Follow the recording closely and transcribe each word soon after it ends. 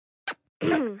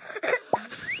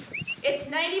It's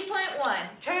 90.1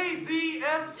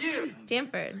 KZSU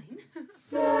Stanford.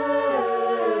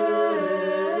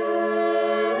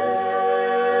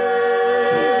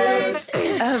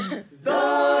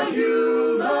 The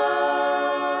Human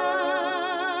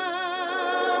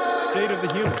State of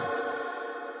the Human.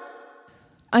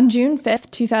 On June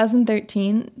 5th,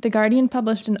 2013, The Guardian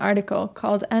published an article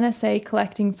called NSA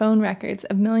Collecting Phone Records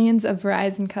of Millions of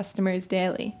Verizon Customers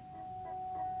Daily.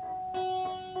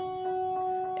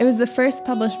 It was the first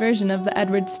published version of the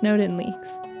Edward Snowden leaks,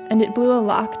 and it blew a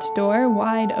locked door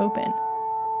wide open.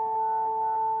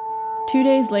 2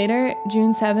 days later,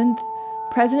 June 7th,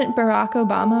 President Barack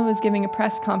Obama was giving a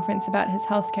press conference about his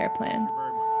healthcare plan,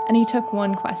 and he took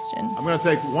one question. I'm going to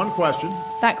take one question.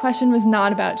 That question was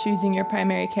not about choosing your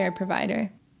primary care provider.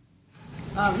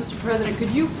 Mr. President, could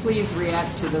you please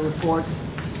react to the reports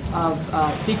of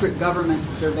secret government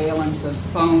surveillance of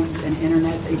phones and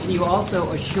internets? And can you also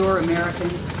assure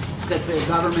Americans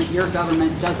that your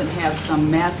government, doesn't have some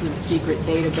massive secret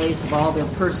database of all their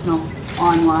personal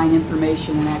online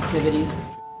information and activities?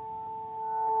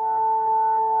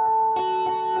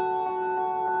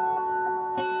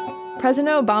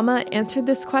 President Obama answered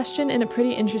this question in a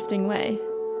pretty interesting way.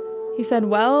 He said,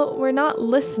 well, we're not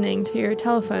listening to your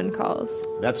telephone calls.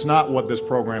 That's not what this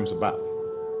program's about.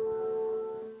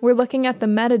 We're looking at the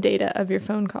metadata of your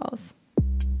phone calls.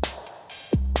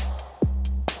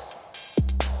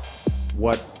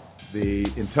 What the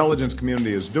intelligence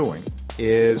community is doing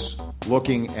is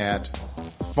looking at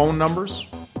phone numbers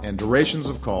and durations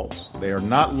of calls. They are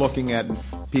not looking at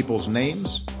people's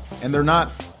names, and they're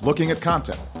not looking at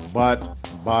content. But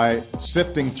by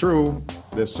sifting through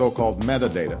this so-called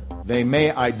metadata, they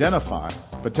may identify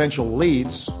potential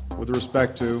leads with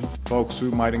respect to folks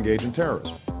who might engage in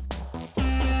terrorism.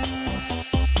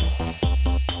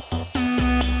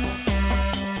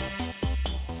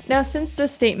 Now, since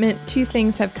this statement, two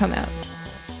things have come out.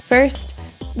 First,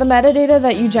 the metadata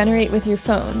that you generate with your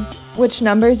phone, which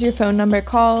numbers your phone number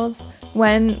calls,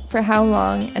 when, for how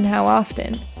long, and how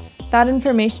often. That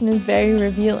information is very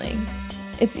revealing.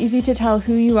 It's easy to tell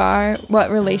who you are,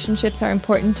 what relationships are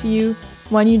important to you,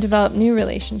 when you develop new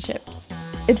relationships.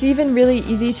 It's even really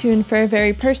easy to infer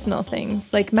very personal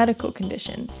things, like medical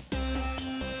conditions.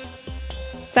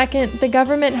 Second, the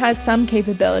government has some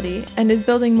capability, and is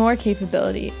building more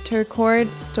capability, to record,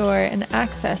 store, and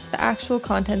access the actual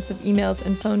contents of emails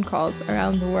and phone calls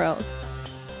around the world.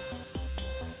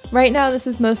 Right now, this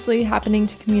is mostly happening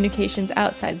to communications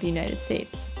outside the United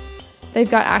States. They've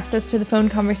got access to the phone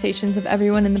conversations of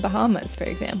everyone in the Bahamas, for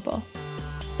example.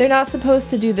 They're not supposed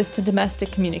to do this to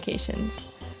domestic communications,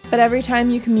 but every time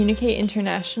you communicate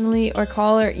internationally or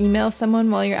call or email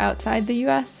someone while you're outside the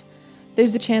US,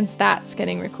 there's a chance that's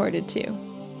getting recorded too.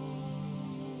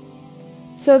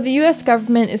 So the US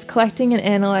government is collecting and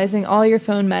analyzing all your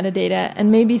phone metadata and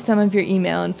maybe some of your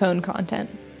email and phone content.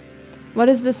 What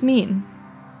does this mean?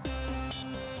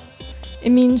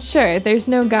 It means, sure, there's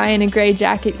no guy in a gray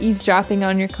jacket eavesdropping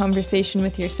on your conversation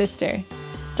with your sister.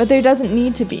 But there doesn't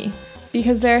need to be,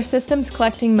 because there are systems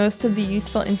collecting most of the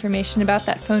useful information about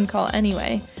that phone call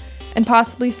anyway, and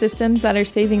possibly systems that are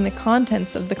saving the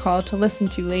contents of the call to listen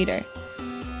to later.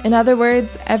 In other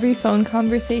words, every phone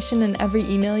conversation and every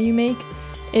email you make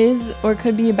is, or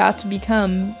could be about to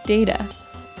become, data.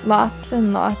 Lots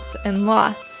and lots and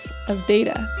lots of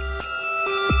data.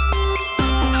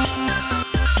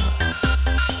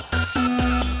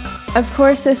 Of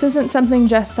course, this isn't something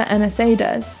just the NSA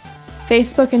does.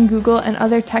 Facebook and Google and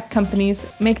other tech companies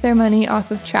make their money off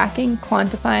of tracking,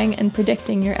 quantifying, and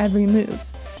predicting your every move.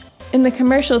 In the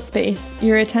commercial space,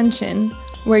 your attention,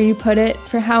 where you put it,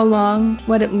 for how long,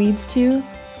 what it leads to,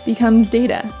 becomes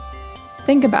data.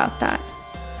 Think about that.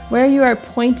 Where you are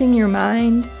pointing your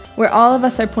mind, where all of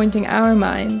us are pointing our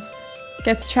minds,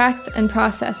 gets tracked and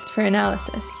processed for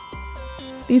analysis.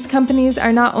 These companies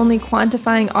are not only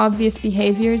quantifying obvious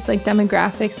behaviors like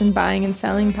demographics and buying and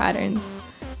selling patterns,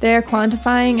 they are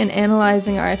quantifying and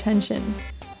analyzing our attention.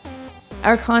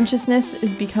 Our consciousness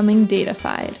is becoming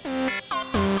datafied.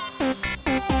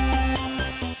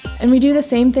 And we do the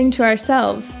same thing to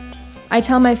ourselves. I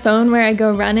tell my phone where I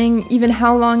go running, even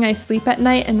how long I sleep at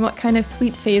night and what kind of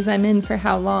sleep phase I'm in for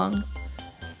how long.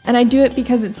 And I do it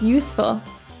because it's useful.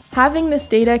 Having this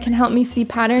data can help me see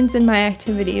patterns in my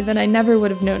activity that I never would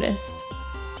have noticed.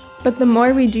 But the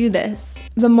more we do this,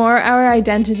 the more our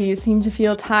identities seem to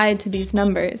feel tied to these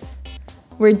numbers.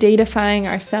 We're datafying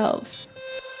ourselves.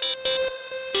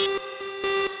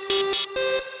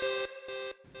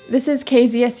 This is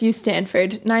KZSU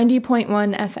Stanford,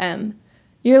 90.1 FM.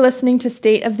 You're listening to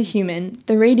State of the Human,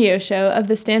 the radio show of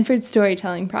the Stanford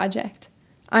Storytelling Project.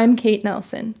 I'm Kate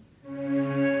Nelson.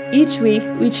 Each week,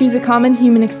 we choose a common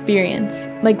human experience,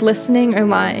 like listening or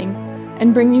lying,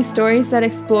 and bring you stories that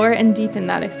explore and deepen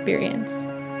that experience.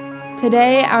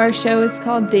 Today, our show is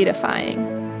called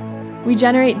Datafying. We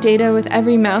generate data with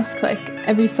every mouse click,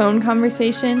 every phone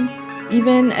conversation,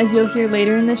 even, as you'll hear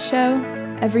later in this show,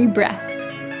 every breath.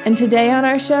 And today on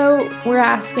our show, we're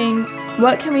asking,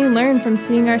 what can we learn from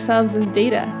seeing ourselves as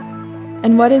data?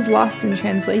 And what is lost in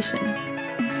translation?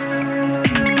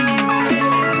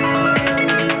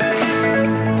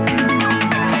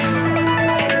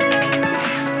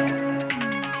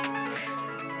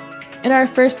 In our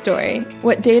first story,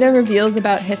 what data reveals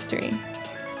about history.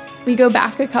 We go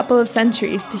back a couple of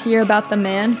centuries to hear about the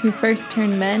man who first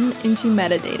turned men into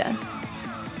metadata.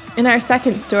 In our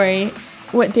second story,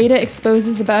 what data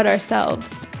exposes about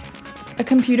ourselves. A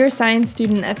computer science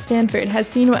student at Stanford has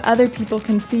seen what other people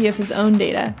can see of his own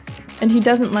data, and he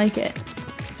doesn't like it,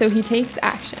 so he takes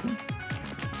action.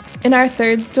 In our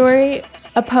third story,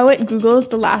 a poet Googles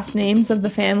the last names of the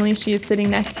family she is sitting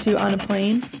next to on a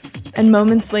plane, and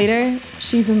moments later,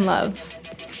 she's in love.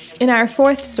 In our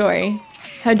fourth story,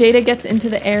 how data gets into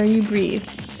the air you breathe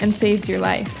and saves your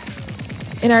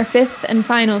life. In our fifth and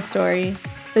final story,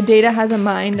 the data has a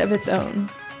mind of its own.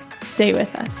 Stay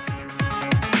with us.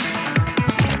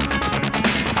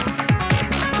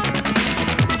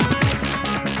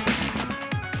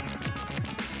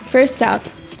 First up,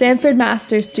 Stanford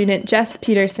master's student Jess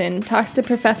Peterson talks to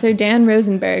Professor Dan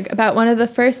Rosenberg about one of the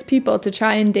first people to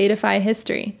try and datafy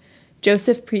history,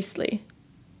 Joseph Priestley.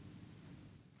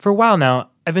 For a while now,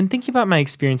 I've been thinking about my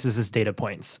experiences as data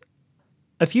points.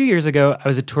 A few years ago, I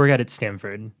was a tour guide at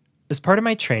Stanford. As part of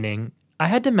my training, I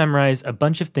had to memorize a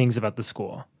bunch of things about the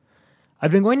school. I've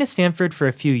been going to Stanford for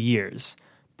a few years,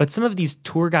 but some of these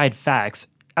tour guide facts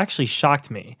actually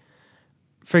shocked me.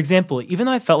 For example, even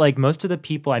though I felt like most of the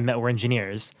people I met were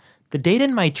engineers, the data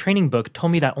in my training book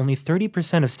told me that only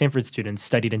 30% of Stanford students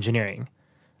studied engineering.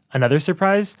 Another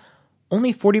surprise?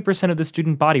 Only 40% of the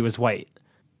student body was white.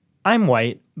 I'm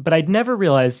white, but I'd never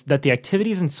realized that the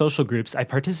activities and social groups I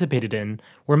participated in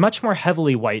were much more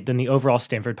heavily white than the overall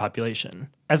Stanford population.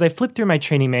 As I flipped through my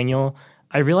training manual,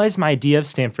 I realized my idea of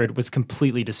Stanford was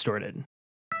completely distorted.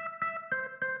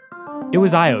 It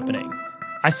was eye-opening.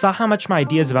 I saw how much my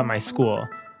ideas about my school,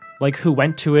 like who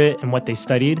went to it and what they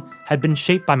studied, had been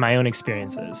shaped by my own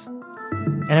experiences.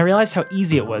 And I realized how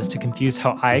easy it was to confuse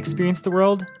how I experienced the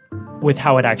world with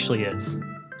how it actually is.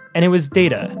 And it was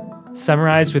data,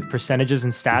 summarized with percentages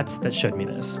and stats, that showed me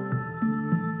this.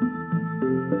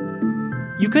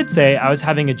 You could say I was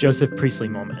having a Joseph Priestley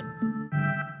moment.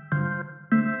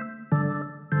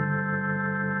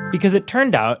 Because it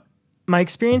turned out, my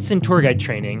experience in tour guide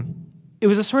training, it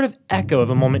was a sort of echo of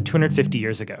a moment 250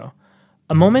 years ago.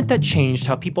 A moment that changed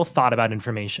how people thought about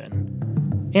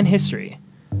information and history.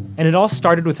 And it all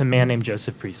started with a man named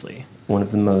Joseph Priestley. One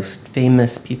of the most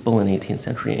famous people in 18th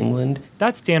century England.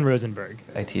 That's Dan Rosenberg.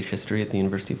 I teach history at the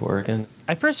University of Oregon.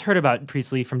 I first heard about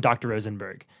Priestley from Dr.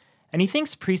 Rosenberg, and he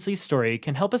thinks Priestley's story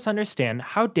can help us understand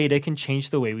how data can change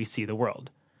the way we see the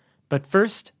world. But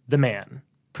first, the man,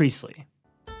 Priestley.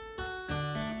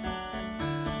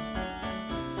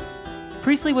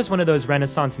 Priestley was one of those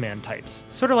Renaissance man types,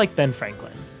 sort of like Ben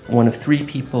Franklin. One of three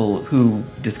people who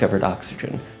discovered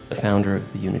oxygen, the founder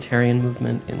of the Unitarian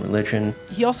movement in religion.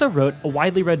 He also wrote a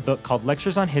widely read book called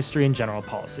Lectures on History and General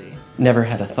Policy. Never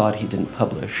had a thought he didn't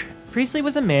publish. Priestley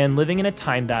was a man living in a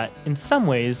time that, in some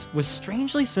ways, was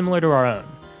strangely similar to our own.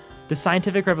 The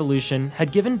scientific revolution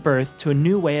had given birth to a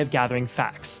new way of gathering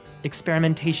facts,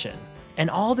 experimentation, and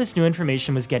all this new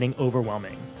information was getting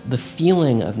overwhelming. The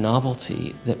feeling of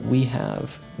novelty that we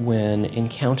have when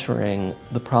encountering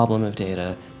the problem of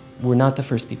data, we're not the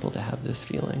first people to have this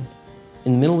feeling.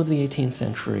 In the middle of the 18th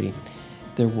century,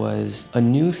 there was a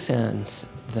new sense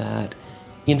that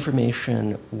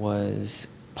information was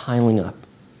piling up.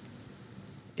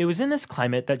 It was in this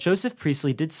climate that Joseph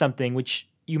Priestley did something which,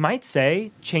 you might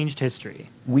say, changed history.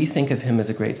 We think of him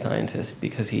as a great scientist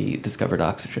because he discovered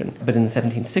oxygen. But in the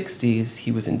 1760s,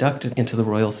 he was inducted into the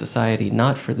Royal Society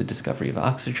not for the discovery of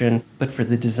oxygen, but for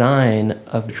the design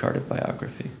of the chart of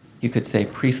biography. You could say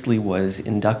Priestley was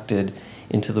inducted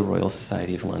into the Royal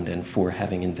Society of London for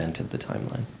having invented the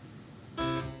timeline.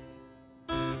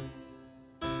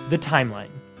 The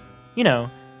timeline. You know,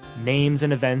 names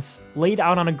and events laid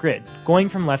out on a grid, going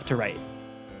from left to right.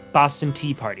 Boston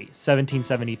Tea Party,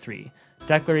 1773.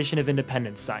 Declaration of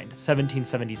Independence signed,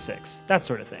 1776. That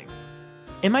sort of thing.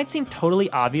 It might seem totally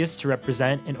obvious to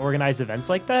represent and organize events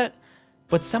like that,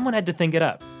 but someone had to think it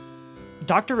up.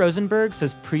 Dr. Rosenberg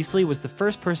says Priestley was the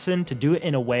first person to do it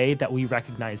in a way that we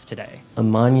recognize today. A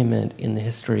monument in the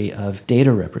history of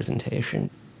data representation.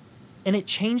 And it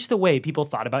changed the way people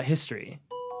thought about history.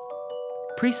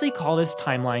 Priestley called his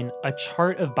timeline a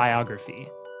chart of biography.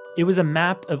 It was a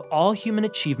map of all human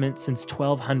achievements since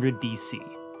 1200 BC.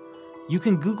 You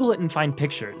can Google it and find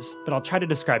pictures, but I'll try to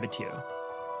describe it to you.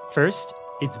 First,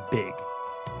 it's big.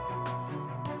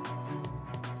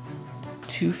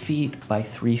 2 feet by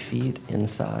 3 feet in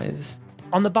size.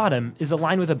 On the bottom is a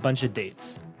line with a bunch of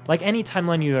dates, like any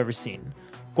timeline you've ever seen,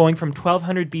 going from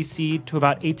 1200 BC to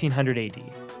about 1800 AD,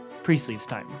 Priestley's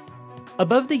time.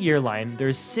 Above the year line,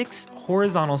 there's 6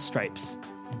 horizontal stripes,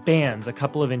 bands a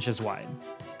couple of inches wide.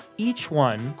 Each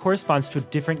one corresponds to a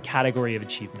different category of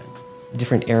achievement.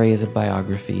 Different areas of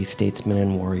biography, statesmen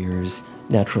and warriors,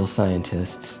 natural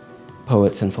scientists,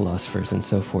 poets and philosophers, and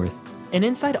so forth. And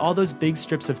inside all those big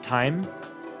strips of time,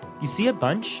 you see a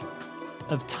bunch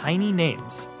of tiny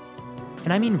names.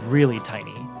 And I mean really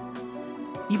tiny.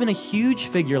 Even a huge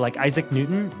figure like Isaac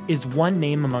Newton is one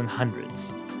name among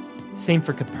hundreds. Same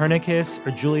for Copernicus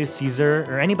or Julius Caesar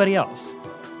or anybody else.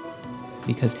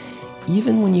 Because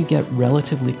even when you get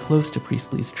relatively close to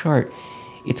Priestley's chart,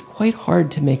 it's quite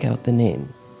hard to make out the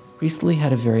names. Priestley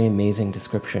had a very amazing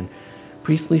description.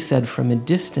 Priestley said, from a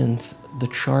distance, the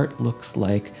chart looks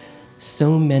like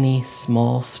so many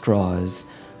small straws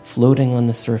floating on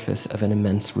the surface of an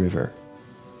immense river.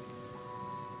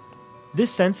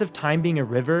 This sense of time being a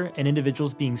river and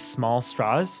individuals being small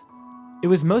straws, it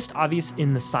was most obvious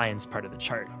in the science part of the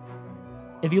chart.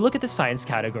 If you look at the science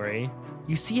category,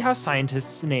 you see how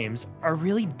scientists' names are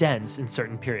really dense in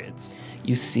certain periods.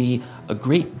 You see a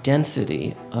great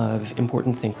density of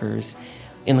important thinkers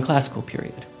in the classical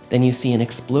period. Then you see an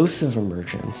explosive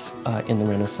emergence in the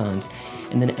Renaissance.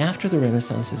 And then after the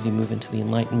Renaissance, as you move into the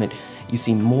Enlightenment, you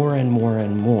see more and more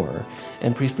and more.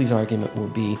 And Priestley's argument will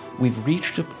be, we've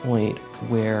reached a point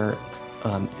where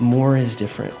more is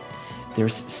different.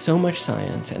 There's so much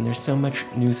science and there's so much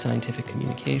new scientific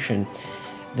communication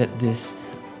that this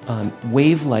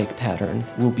wave-like pattern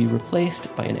will be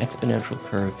replaced by an exponential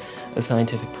curve of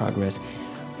scientific progress,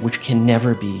 which can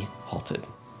never be halted.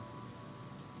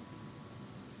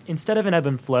 Instead of an ebb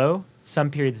and flow, some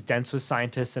periods dense with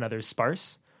scientists and others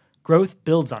sparse, growth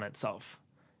builds on itself.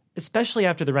 Especially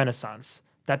after the Renaissance,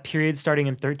 that period starting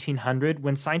in 1300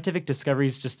 when scientific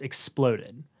discoveries just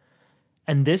exploded.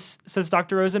 And this, says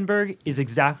Dr. Rosenberg, is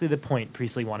exactly the point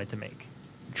Priestley wanted to make.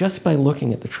 Just by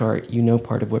looking at the chart, you know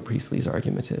part of what Priestley's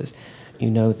argument is. You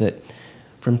know that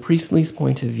from Priestley's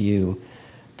point of view,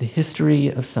 the history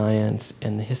of science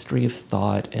and the history of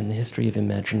thought and the history of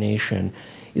imagination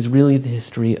is really the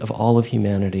history of all of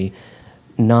humanity,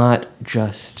 not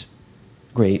just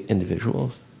great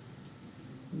individuals.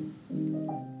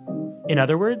 In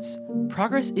other words,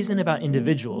 progress isn't about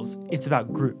individuals, it's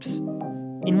about groups.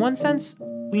 In one sense,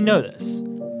 we know this.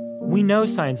 We know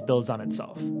science builds on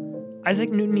itself.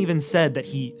 Isaac Newton even said that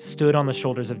he stood on the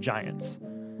shoulders of giants.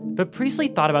 But Priestley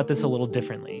thought about this a little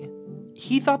differently.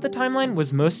 He thought the timeline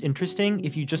was most interesting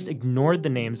if you just ignored the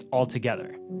names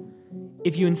altogether.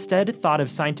 If you instead thought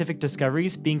of scientific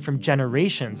discoveries being from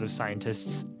generations of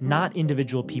scientists, not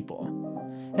individual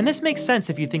people. And this makes sense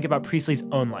if you think about Priestley's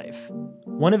own life.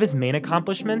 One of his main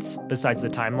accomplishments, besides the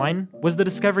timeline, was the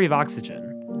discovery of oxygen.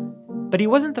 But he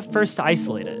wasn't the first to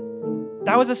isolate it.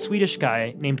 That was a Swedish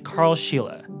guy named Carl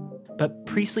Scheele. But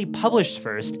Priestley published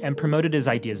first and promoted his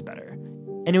ideas better.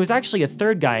 And it was actually a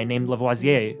third guy named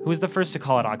Lavoisier who was the first to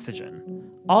call it oxygen.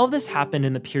 All of this happened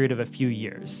in the period of a few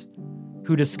years.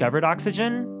 Who discovered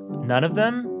oxygen? None of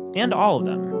them, and all of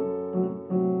them.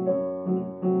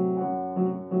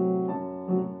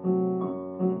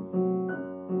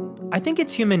 I think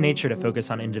it's human nature to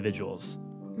focus on individuals.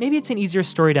 Maybe it's an easier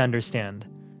story to understand.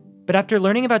 But after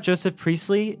learning about Joseph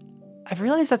Priestley, I've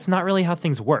realized that's not really how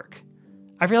things work.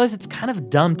 I've realized it's kind of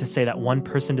dumb to say that one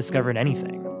person discovered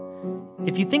anything.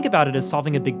 If you think about it as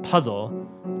solving a big puzzle,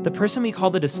 the person we call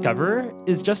the discoverer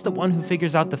is just the one who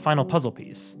figures out the final puzzle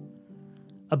piece.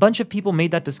 A bunch of people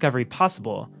made that discovery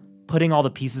possible, putting all the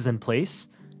pieces in place,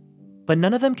 but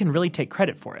none of them can really take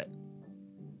credit for it.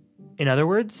 In other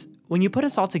words, when you put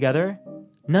us all together,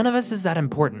 none of us is that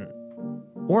important,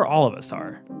 or all of us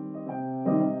are.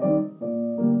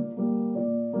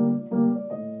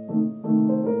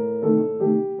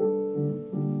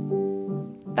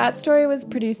 That story was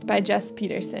produced by Jess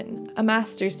Peterson, a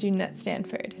master's student at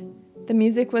Stanford. The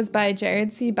music was by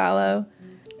Jared C. Ballo,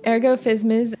 Ergo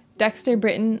Fismes, Dexter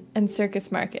Britton, and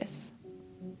Circus Marcus.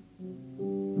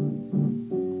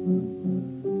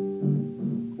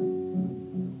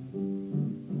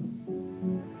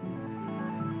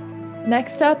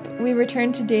 Next up, we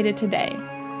return to Data Today.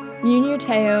 Nunu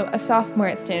Teo, a sophomore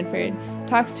at Stanford,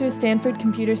 talks to a Stanford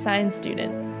computer science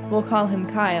student, we'll call him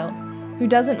Kyle, who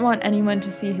doesn't want anyone to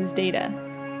see his data.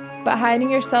 But hiding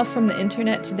yourself from the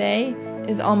internet today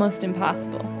is almost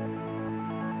impossible.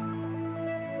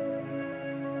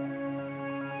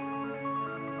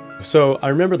 So I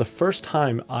remember the first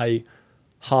time I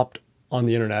hopped on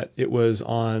the internet, it was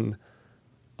on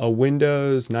a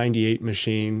Windows 98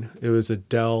 machine. It was a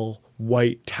Dell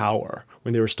White Tower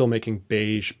when they were still making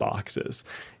beige boxes.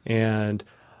 And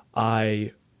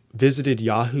I visited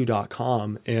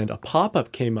yahoo.com and a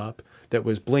pop-up came up that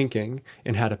was blinking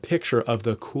and had a picture of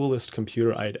the coolest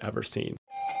computer I'd ever seen.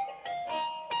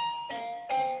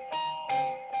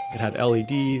 It had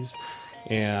LEDs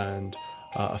and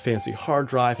a fancy hard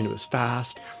drive, and it was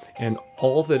fast. And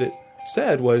all that it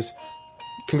said was,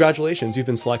 congratulations, you've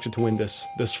been selected to win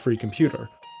this free computer.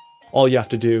 All you have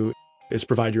to do is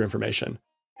provide your information.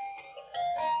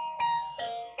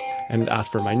 And it asked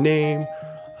for my name,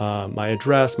 my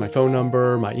address, my phone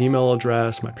number, my email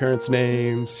address, my parents'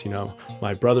 names,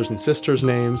 my brothers and sisters'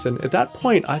 names. And at that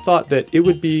point, I thought that it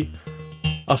would be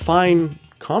a fine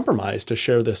compromise to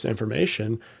share this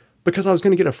information because I was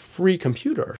going to get a free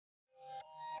computer.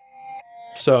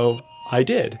 So I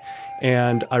did.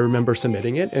 And I remember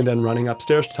submitting it and then running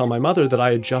upstairs to tell my mother that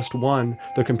I had just won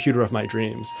the computer of my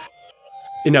dreams.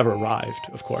 It never arrived,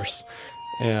 of course.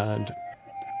 And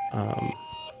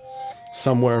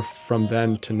somewhere from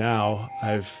then to now,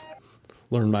 I've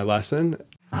learned my lesson.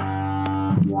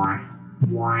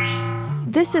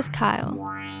 This is Kyle.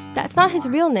 That's not his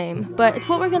real name, but it's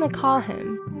what we're going to call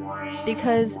him.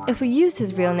 Because if we used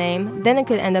his real name, then it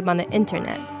could end up on the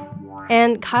internet.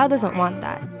 And Kyle doesn't want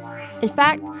that. In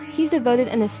fact, he's devoted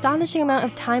an astonishing amount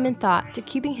of time and thought to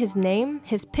keeping his name,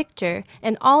 his picture,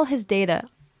 and all his data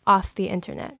off the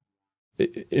internet.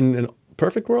 In a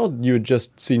perfect world, you would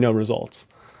just see no results.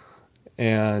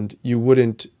 And you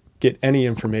wouldn't get any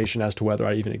information as to whether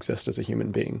I even exist as a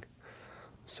human being.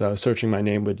 So searching my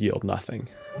name would yield nothing.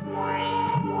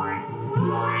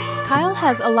 Kyle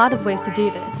has a lot of ways to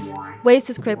do this. Ways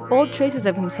to scrape old traces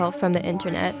of himself from the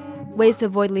internet. Ways to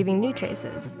avoid leaving new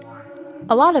traces.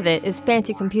 A lot of it is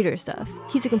fancy computer stuff.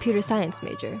 He's a computer science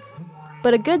major.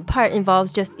 But a good part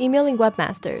involves just emailing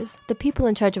webmasters, the people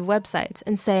in charge of websites,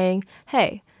 and saying,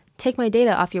 hey, take my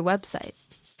data off your website.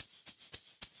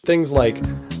 Things like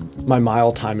my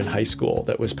mile time in high school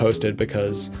that was posted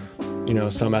because,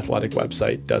 some athletic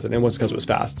website does it. And it wasn't because it was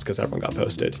fast, it's because everyone got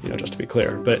posted, just to be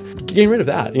clear. But getting rid of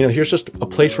that, here's just a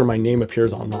place where my name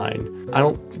appears online. I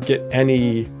don't get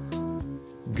any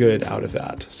good out of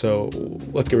that. So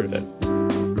let's get rid of it.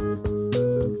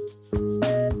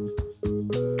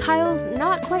 Kyle's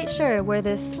not quite sure where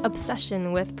this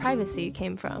obsession with privacy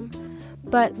came from.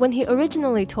 But when he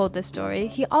originally told this story,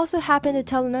 he also happened to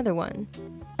tell another one.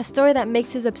 A story that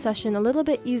makes his obsession a little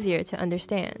bit easier to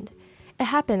understand. It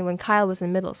happened when Kyle was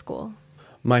in middle school.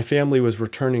 My family was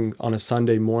returning on a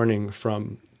Sunday morning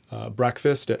from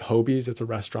breakfast at Hobie's. It's a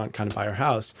restaurant kind of by our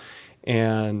house.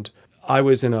 And I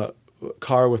was in a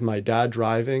car with my dad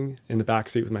driving in the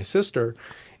backseat with my sister.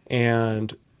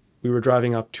 And we were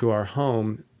driving up to our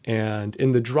home. And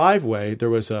in the driveway, there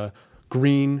was a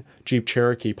green Jeep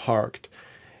Cherokee parked.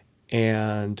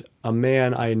 And a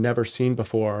man I had never seen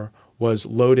before was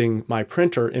loading my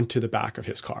printer into the back of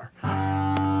his car.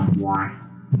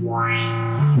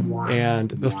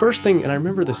 And the first thing, and I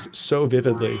remember this so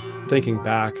vividly, thinking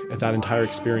back at that entire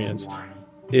experience,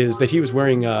 is that he was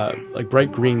wearing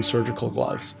bright green surgical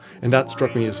gloves. And that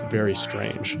struck me as very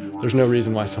strange. There's no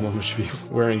reason why someone should be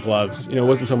wearing gloves. It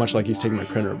wasn't so much like he's taking my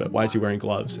printer, but why is he wearing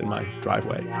gloves in my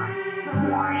driveway?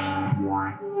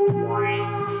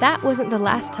 That wasn't the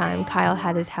last time Kyle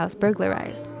had his house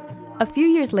burglarized. A few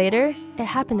years later, it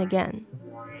happened again.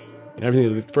 And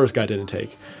everything that the first guy didn't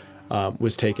take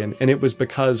was taken. And it was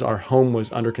because our home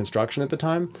was under construction at the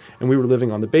time, and we were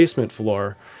living on the basement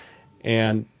floor,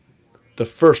 and the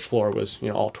first floor was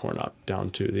all torn up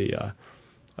down to the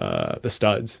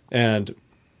studs. And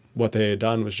what they had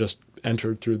done was just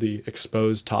entered through the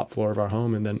exposed top floor of our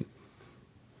home and then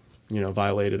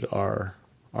violated our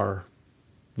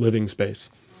living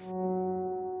space.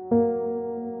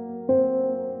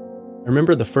 I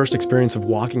remember the first experience of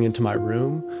walking into my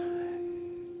room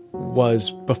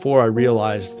was before I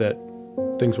realized that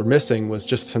things were missing, was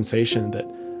just a sensation that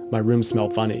my room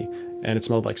smelled funny, and it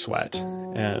smelled like sweat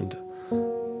and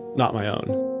not my own.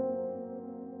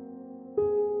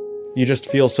 You just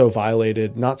feel so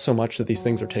violated, not so much that these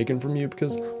things are taken from you,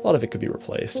 because a lot of it could be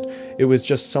replaced. It was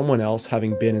just someone else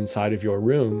having been inside of your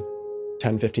room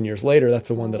 10, 15 years later. That's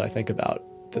the one that I think about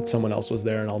that someone else was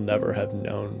there, and I'll never have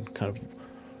known kind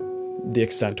of the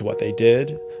extent to what they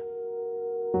did.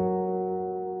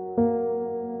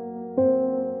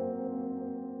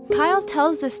 Kyle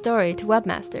tells this story to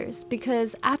webmasters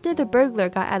because after the burglar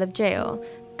got out of jail,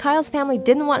 Kyle's family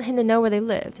didn't want him to know where they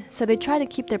lived, so they tried to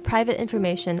keep their private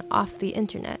information off the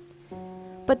internet.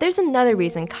 But there's another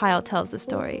reason Kyle tells the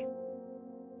story.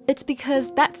 It's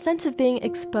because that sense of being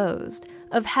exposed,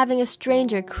 of having a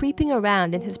stranger creeping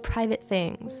around in his private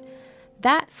things,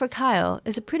 that, for Kyle,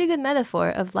 is a pretty good metaphor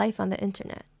of life on the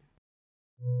internet.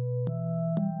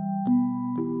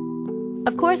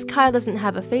 Of course, Kyle doesn't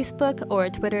have a Facebook or a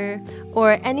Twitter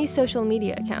or any social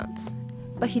media accounts,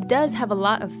 but he does have a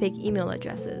lot of fake email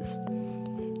addresses.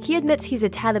 He admits he's a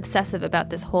tad obsessive about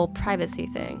this whole privacy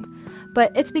thing,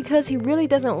 but it's because he really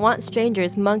doesn't want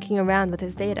strangers monkeying around with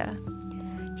his data.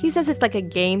 He says it's like a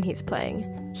game he's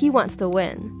playing. He wants to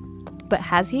win. But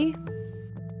has he?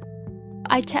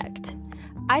 I checked.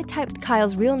 I typed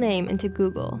Kyle's real name into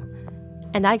Google,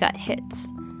 and I got hits.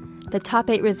 The top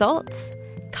 8 results: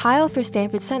 Kyle for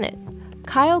Stanford Senate,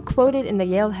 Kyle quoted in the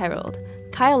Yale Herald,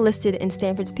 Kyle listed in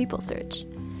Stanford's People Search.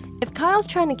 If Kyle's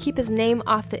trying to keep his name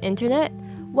off the internet,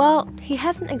 well, he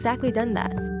hasn't exactly done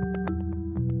that.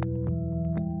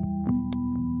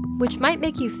 Which might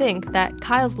make you think that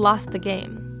Kyle's lost the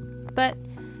game. But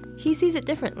he sees it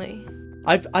differently.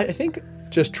 I think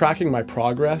just tracking my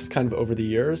progress kind of over the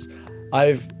years,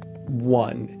 I've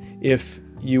won. If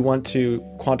you want to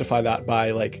quantify that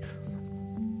by like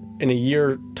in a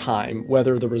year time,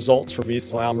 whether the results for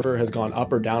Visa has gone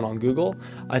up or down on Google,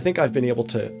 I think I've been able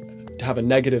to have a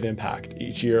negative impact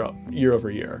each year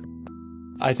over year.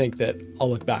 I think that I'll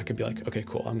look back and be like, okay,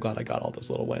 cool, I'm glad I got all those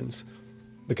little wins.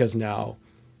 Because now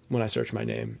when I search my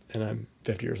name and I'm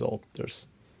 50 years old, there's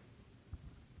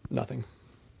nothing.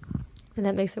 And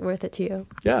that makes it worth it to you.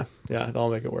 Yeah, that'll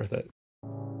make it worth it.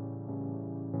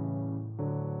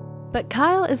 But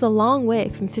Kyle is a long way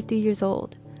from 50 years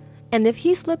old. And if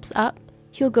he slips up,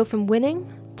 he'll go from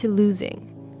winning to losing.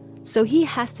 So he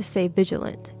has to stay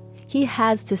vigilant. He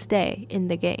has to stay in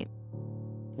the game.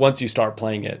 Once you start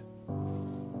playing it,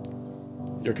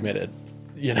 you're committed,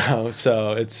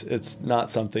 so it's not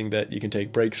something that you can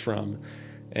take breaks from.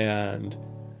 And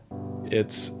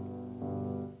it's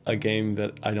a game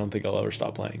that I don't think I'll ever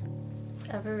stop playing.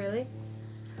 Ever really?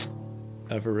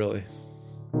 Ever really.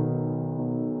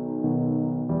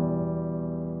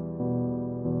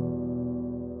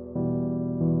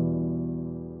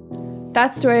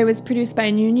 That story was produced by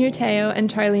Nuno Teo and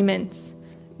Charlie Mintz.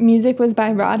 Music was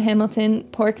by Rod Hamilton,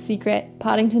 Pork Secret,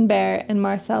 Poddington Bear, and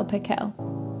Marcel Piquel.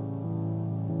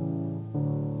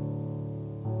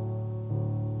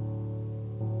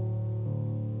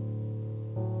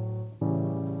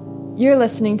 You're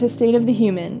listening to State of the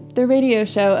Human, the radio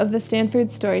show of the Stanford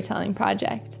Storytelling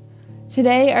Project.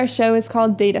 Today, our show is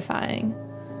called Datafying.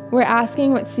 We're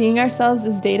asking what seeing ourselves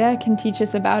as data can teach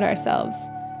us about ourselves,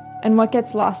 and what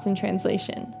gets lost in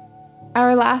translation.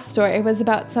 Our last story was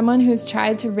about someone who's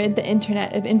tried to rid the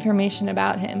internet of information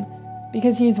about him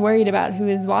because he's worried about who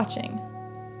is watching.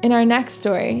 In our next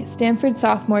story, Stanford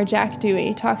sophomore Jack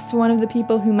Dewey talks to one of the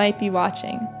people who might be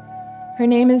watching. Her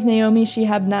name is Naomi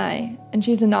Shihab Nye, and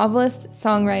she's a novelist,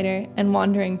 songwriter, and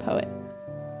wandering poet.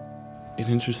 It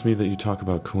interests me that you talk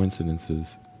about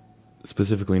coincidences,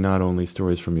 specifically not only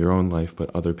stories from your own life, but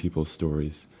other people's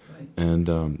stories, and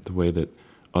the way that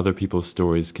other people's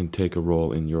stories can take a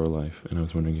role in your life. And I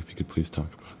was wondering if you could please talk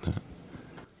about that.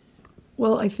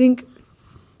 Well, I think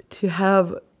to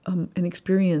have an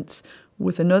experience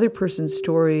with another person's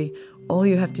story, all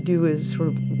you have to do is sort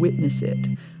of witness it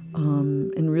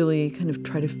and really kind of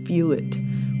try to feel it.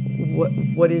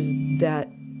 What is that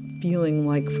feeling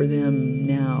like for them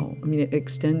now? I mean, it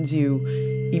extends you,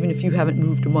 even if you haven't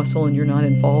moved a muscle and you're not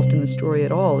involved in the story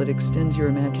at all, it extends your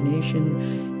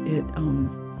imagination.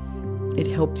 It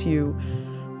helps you,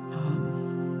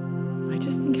 I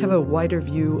just think, have a wider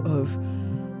view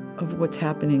of what's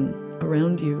happening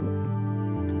around you.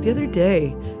 The other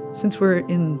day, since we're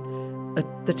in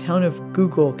the town of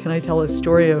Google, can I tell a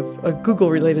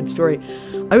Google-related story?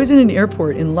 I was in an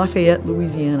airport in Lafayette,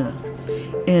 Louisiana,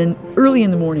 and early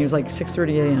in the morning, it was like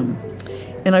 6:30 a.m.,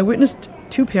 and I witnessed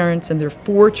 2 parents and their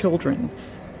 4 children,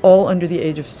 all under the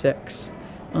age of 6.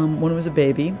 One was a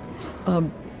baby,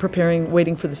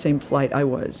 waiting for the same flight I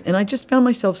was. And I just found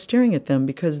myself staring at them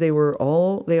because they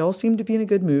all seemed to be in a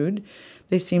good mood.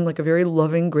 They seemed like a very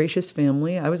loving, gracious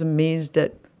family. I was amazed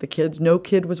that the kids, no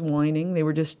kid was whining. They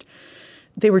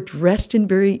were dressed in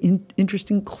very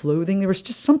interesting clothing. There was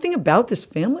just something about this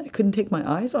family. I couldn't take my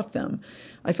eyes off them.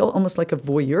 I felt almost like a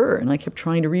voyeur, and I kept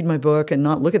trying to read my book and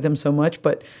not look at them so much,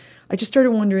 but I just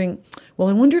started wondering, well,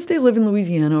 I wonder if they live in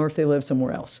Louisiana or if they live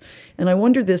somewhere else. And I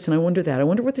wonder this and I wonder that. I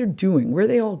wonder what they're doing. Where are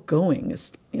they all going?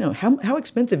 How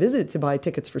expensive is it to buy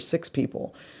tickets for 6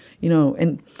 people?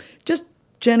 And just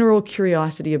general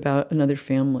curiosity about another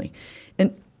family.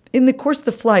 And in the course of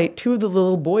the flight, 2 of the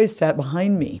little boys sat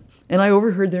behind me, and I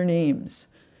overheard their names,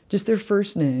 just their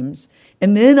first names.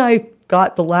 And then I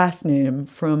got the last name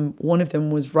from one of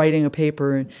them was writing a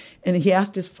paper, and he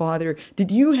asked his father,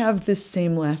 did you have this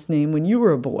same last name when you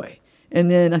were a boy? And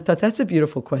then I thought, that's a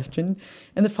beautiful question.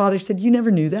 And the father said, you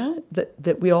never knew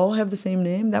that we all have the same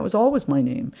name? That was always my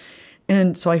name.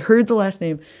 And so I heard the last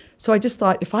name. So I just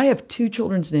thought, if I have 2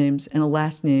 children's names and a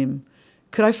last name,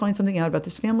 could I find something out about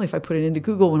this family if I put it into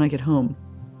Google when I get home?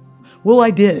 Well,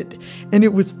 I did. And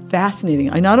it was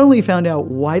fascinating. I not only found out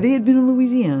why they had been in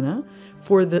Louisiana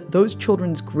for those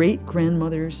children's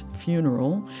great-grandmother's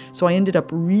funeral. So I ended up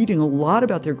reading a lot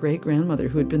about their great-grandmother,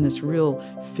 who had been this real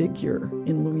figure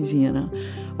in Louisiana,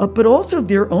 but also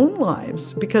their own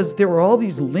lives, because there were all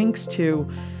these links to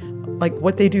like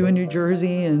what they do in New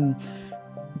Jersey and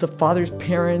the father's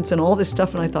parents and all this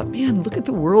stuff. And I thought, man, look at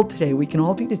the world today. We can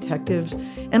all be detectives.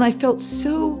 And I felt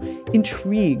so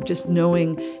intrigued just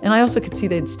knowing. And I also could see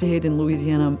they'd stayed in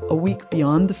Louisiana a week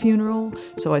beyond the funeral.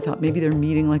 So I thought maybe they're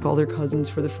meeting like all their cousins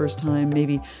for the first time.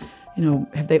 Maybe,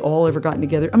 have they all ever gotten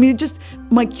together? I mean, just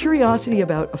my curiosity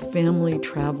about a family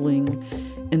traveling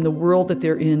and the world that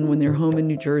they're in when they're home in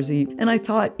New Jersey. And I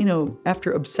thought,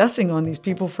 after obsessing on these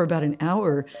people for about an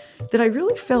hour, that I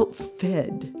really felt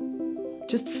fed.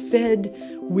 Just fed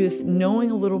with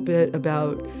knowing a little bit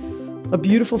about a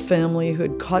beautiful family who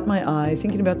had caught my eye,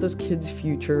 thinking about those kids'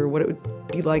 future, what it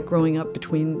would be like growing up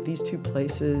between these 2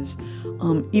 places.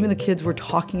 Even the kids were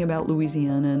talking about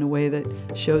Louisiana in a way that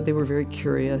showed they were very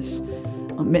curious,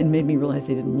 and made me realize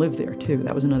they didn't live there too.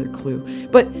 That was another clue.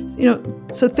 But,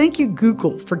 so thank you,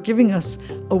 Google, for giving us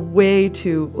a way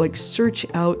to search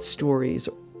out stories.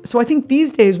 So I think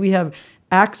these days we have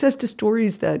access to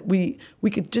stories that we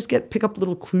could just pick up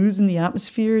little clues in the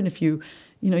atmosphere. And if you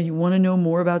want to know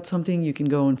more about something, you can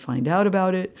go and find out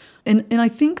about it. And I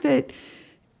think that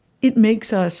it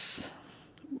makes us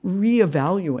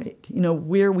reevaluate,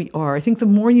 where we are. I think the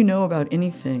more you know about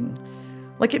anything,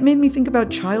 it made me think about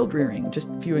child rearing, just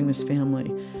viewing this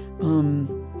family,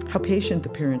 how patient the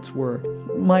parents were,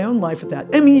 my own life with that.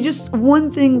 I mean, just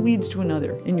one thing leads to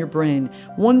another in your brain.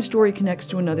 One story connects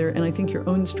to another, and I think your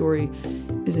own story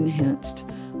is enhanced.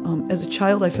 As a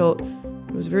child, I felt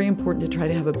it was very important to try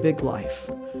to have a big life.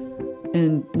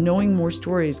 And knowing more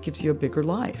stories gives you a bigger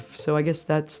life. So I guess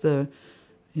that's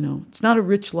it's not a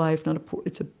rich life, not a poor,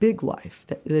 it's a big life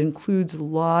that includes a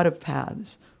lot of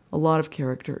paths, a lot of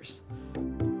characters.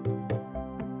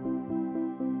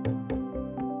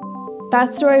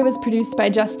 That story was produced by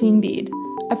Justine Bede,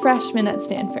 a freshman at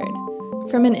Stanford,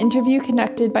 from an interview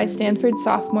conducted by Stanford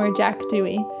sophomore Jack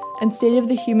Dewey and State of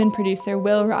the Human producer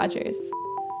Will Rogers.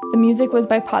 The music was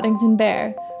by Poddington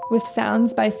Bear, with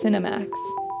sounds by Cinemax.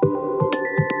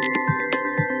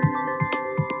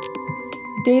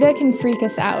 Data can freak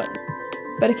us out,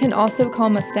 but it can also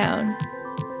calm us down.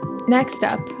 Next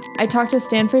up, I talked to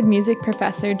Stanford music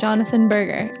professor Jonathan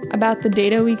Berger about the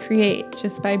data we create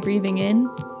just by breathing in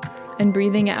and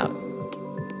breathing out.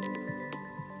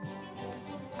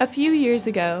 A few years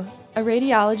ago, a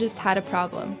radiologist had a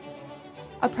problem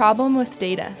with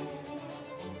data.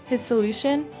 His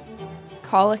solution?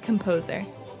 Call a composer.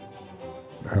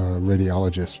 A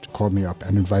radiologist called me up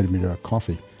and invited me to a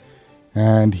coffee.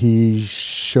 And he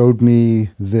showed me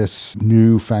this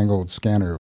newfangled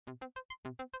scanner.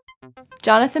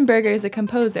 Jonathan Berger is a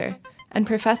composer and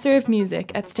professor of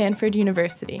music at Stanford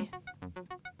University.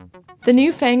 The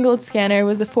newfangled scanner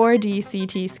was a 4D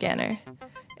CT scanner.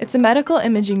 It's a medical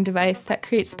imaging device that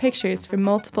creates pictures from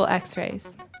multiple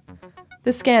X-rays.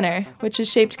 The scanner, which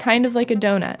is shaped kind of like a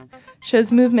donut,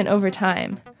 shows movement over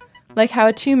time, like how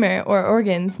a tumor or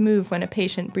organs move when a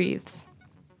patient breathes.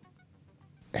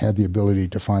 Had the ability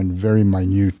to find very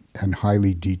minute and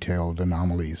highly detailed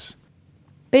anomalies.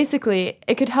 Basically,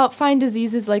 it could help find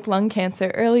diseases like lung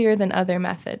cancer earlier than other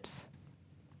methods.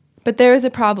 But there is a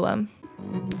problem.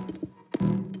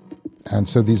 And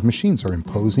so these machines are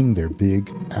imposing, they're big,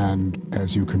 and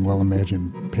as you can well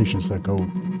imagine, patients that go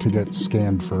to get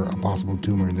scanned for a possible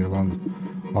tumor in their lungs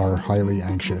are highly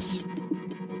anxious.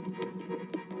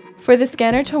 For the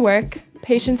scanner to work,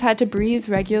 patients had to breathe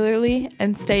regularly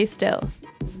and stay still.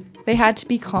 They had to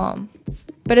be calm.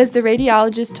 But as the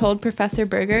radiologist told Professor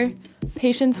Berger,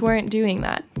 patients weren't doing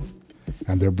that.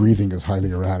 And their breathing is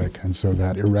highly erratic, and so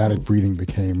that erratic breathing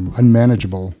became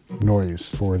unmanageable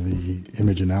noise for the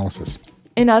image analysis.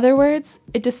 In other words,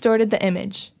 it distorted the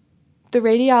image. The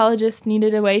radiologist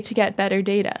needed a way to get better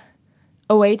data,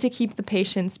 a way to keep the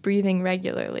patients breathing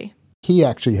regularly. He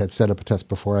actually had set up a test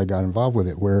before I got involved with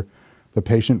it where the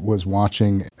patient was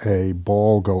watching a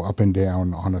ball go up and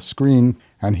down on a screen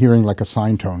and hearing like a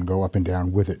sine tone go up and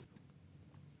down with it.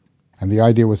 And the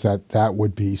idea was that that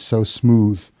would be so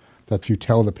smooth that if you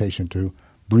tell the patient to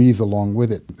breathe along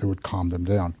with it, it would calm them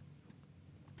down.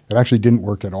 It actually didn't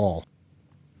work at all.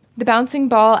 The bouncing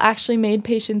ball actually made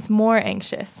patients more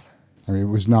anxious. I mean, it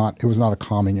was not a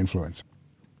calming influence.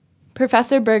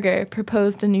 Professor Berger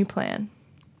proposed a new plan.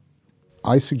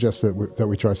 I suggested that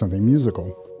we try something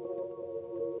musical.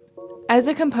 As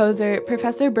a composer,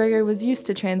 Professor Berger was used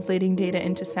to translating data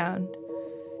into sound.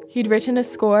 He'd written a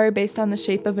score based on the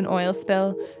shape of an oil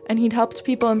spill, and he'd helped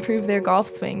people improve their golf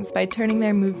swings by turning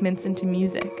their movements into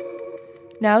music.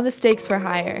 Now the stakes were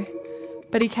higher,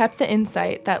 but he kept the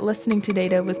insight that listening to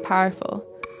data was powerful,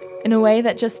 in a way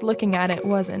that just looking at it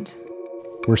wasn't.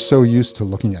 We're so used to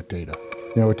looking at data.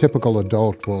 You know, a typical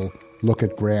adult will look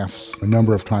at graphs a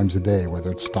number of times a day,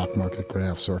 whether it's stock market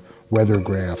graphs or weather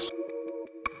graphs.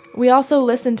 We also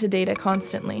listen to data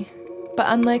constantly, but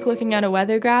unlike looking at a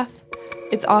weather graph,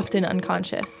 it's often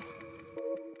unconscious.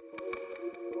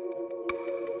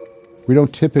 We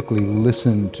don't typically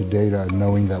listen to data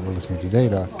knowing that we're listening to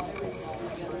data.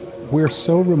 We're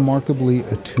so remarkably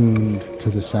attuned to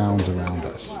the sounds around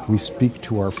us. We speak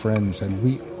to our friends and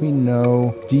we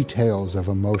know details of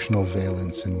emotional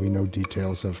valence, and we know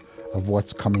details of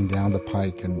what's coming down the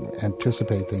pike and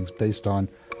anticipate things based on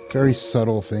very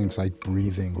subtle things like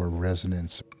breathing or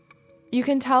resonance. You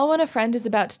can tell when a friend is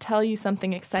about to tell you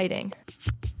something exciting.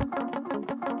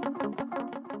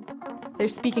 They're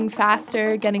speaking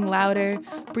faster, getting louder,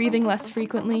 breathing less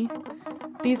frequently.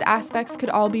 These aspects could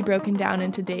all be broken down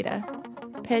into data: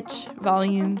 pitch,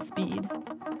 volume, speed.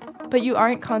 But you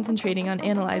aren't concentrating on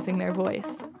analyzing their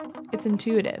voice. It's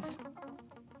intuitive.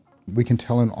 We can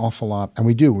tell an awful lot, and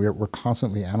we do. We're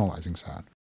constantly analyzing sound.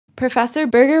 Professor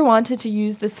Berger wanted to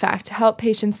use this fact to help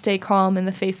patients stay calm in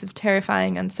the face of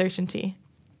terrifying uncertainty,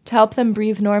 to help them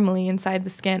breathe normally inside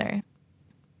the scanner.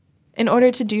 In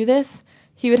order to do this,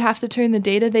 he would have to turn the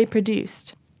data they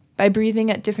produced, by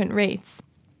breathing at different rates,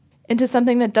 into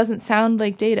something that doesn't sound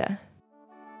like data.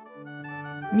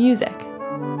 Music.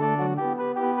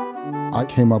 I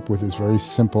came up with this very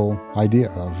simple idea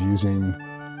of using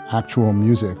actual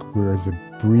music where the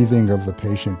breathing of the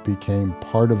patient became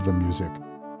part of the music.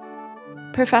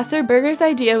 Professor Berger's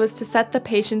idea was to set the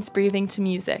patient's breathing to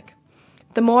music.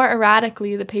 The more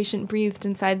erratically the patient breathed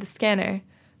inside the scanner,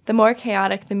 the more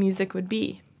chaotic the music would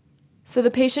be. So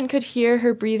the patient could hear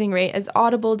her breathing rate as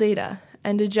audible data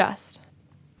and adjust.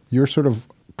 You're sort of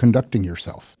conducting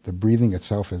yourself. The breathing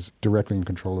itself is directly in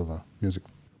control of the music.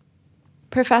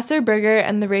 Professor Berger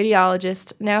and the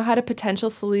radiologist now had a potential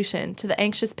solution to the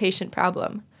anxious patient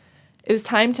problem. It was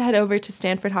time to head over to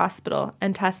Stanford Hospital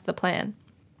and test the plan.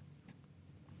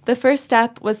 The first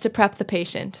step was to prep the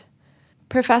patient.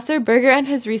 Professor Berger and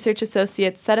his research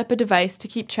associates set up a device to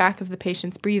keep track of the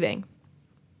patient's breathing.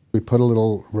 We put a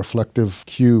little reflective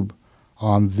cube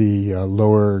on the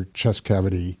lower chest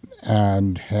cavity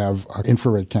and have an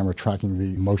infrared camera tracking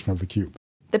the motion of the cube.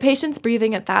 The patient's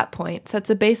breathing at that point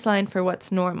sets a baseline for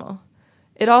what's normal.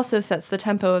 It also sets the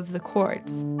tempo of the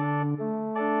chords.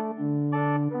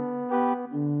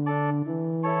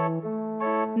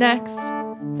 Next,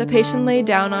 the patient lay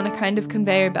down on a kind of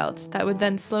conveyor belt that would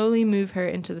then slowly move her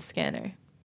into the scanner.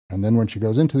 And then when she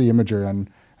goes into the imager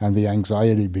and the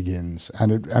anxiety begins,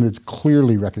 and it's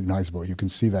clearly recognizable, you can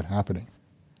see that happening.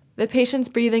 The patient's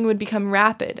breathing would become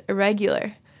rapid,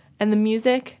 irregular, and the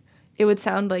music, it would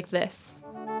sound like this.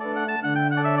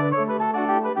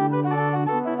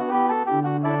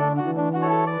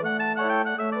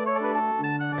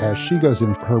 As she goes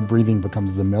in, her breathing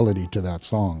becomes the melody to that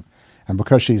song. And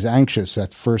because she's anxious,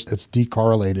 at first it's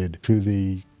decorrelated to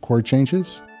the chord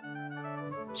changes.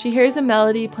 She hears a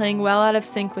melody playing well out of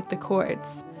sync with the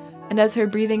chords, and as her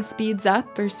breathing speeds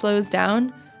up or slows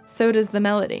down, so does the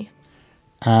melody.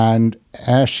 And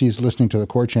as she's listening to the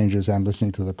chord changes and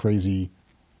listening to the crazy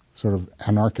sort of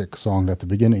anarchic song at the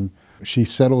beginning, she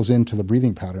settles into the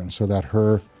breathing pattern so that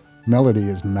her melody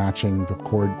is matching the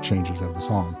chord changes of the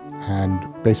song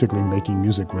and basically making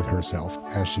music with herself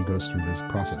as she goes through this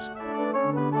process.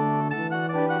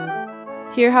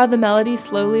 Hear how the melody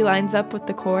slowly lines up with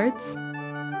the chords?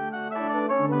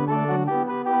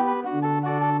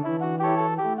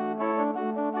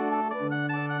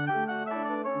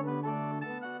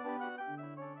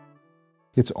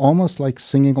 It's almost like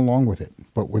singing along with it,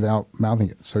 but without mouthing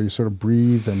it. So you sort of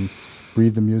breathe and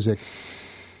breathe the music.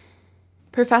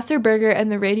 Professor Berger and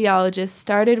the radiologist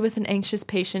started with an anxious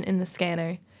patient in the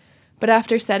scanner, but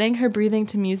after setting her breathing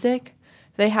to music,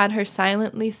 they had her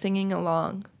silently singing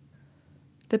along.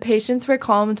 The patients were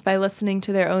calmed by listening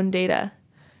to their own data.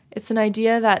 It's an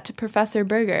idea that, to Professor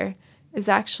Berger, is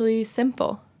actually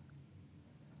simple.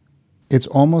 It's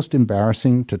almost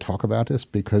embarrassing to talk about this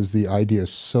because the idea is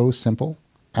so simple.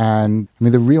 And I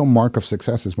mean, the real mark of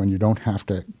success is when you don't have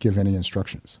to give any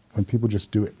instructions, when people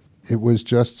just do it. It was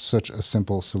just such a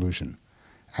simple solution,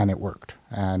 and it worked.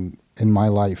 And in my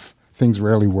life, things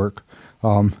rarely work,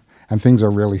 and things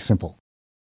are really simple.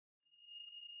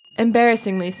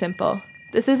 Embarrassingly simple.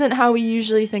 This isn't how we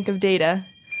usually think of data.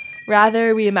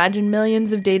 Rather, we imagine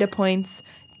millions of data points,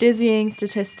 dizzying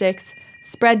statistics,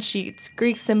 spreadsheets,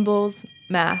 Greek symbols,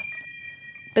 math.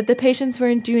 But the patients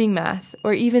weren't doing math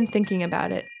or even thinking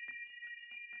about it.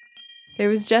 There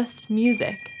was just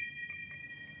music.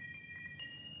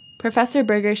 Professor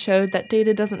Berger showed that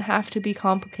data doesn't have to be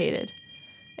complicated.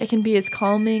 It can be as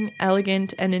calming,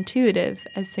 elegant, and intuitive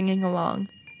as singing along.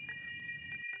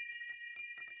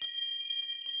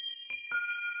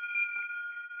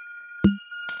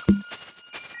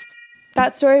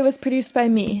 That story was produced by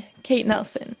me, Kate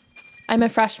Nelson. I'm a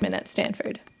freshman at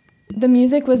Stanford. The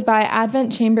music was by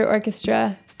Advent Chamber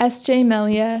Orchestra, S.J.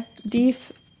 Melia,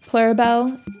 Deef,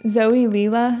 Pluribel, Zoe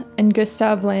Leela, and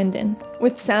Gustav Landon,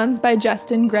 with sounds by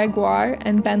Justin Gregoire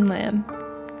and Ben Lamb.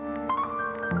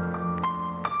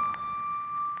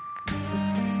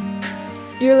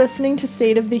 You're listening to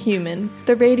State of the Human,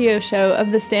 the radio show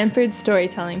of the Stanford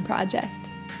Storytelling Project.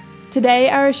 Today,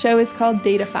 our show is called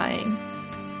Datafying.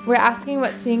 We're asking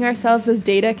what seeing ourselves as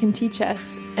data can teach us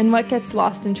and what gets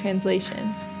lost in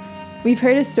translation. We've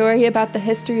heard a story about the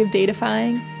history of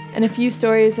datafying and a few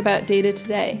stories about data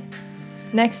today.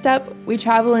 Next up, we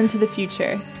travel into the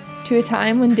future, to a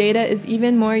time when data is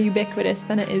even more ubiquitous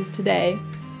than it is today,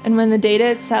 and when the data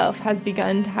itself has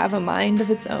begun to have a mind of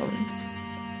its own.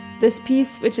 This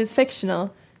piece, which is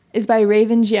fictional, is by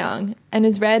Raven Jiang and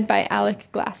is read by Alec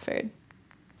Glassford.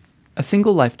 A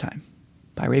Single Lifetime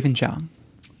by Raven Jiang.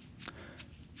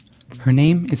 Her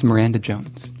name is Miranda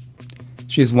Jones.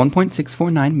 She is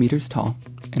 1.649 meters tall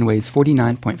and weighs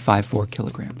 49.54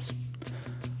 kilograms.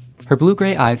 Her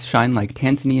blue-gray eyes shine like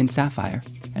Tanzanian sapphire,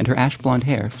 and her ash-blonde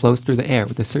hair flows through the air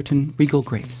with a certain regal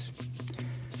grace.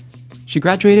 She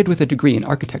graduated with a degree in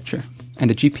architecture and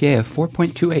a GPA of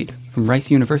 4.28 from Rice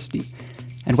University,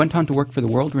 and went on to work for the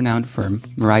world-renowned firm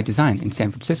Mirai Design in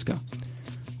San Francisco,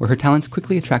 where her talents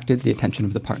quickly attracted the attention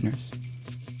of the partners.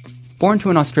 Born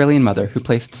to an Australian mother who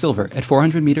placed silver at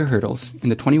 400-meter hurdles in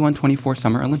the 21-24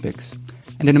 Summer Olympics,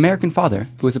 and an American father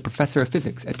who was a professor of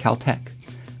physics at Caltech,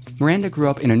 Miranda grew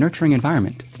up in a nurturing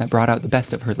environment that brought out the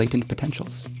best of her latent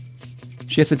potentials.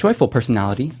 She has a joyful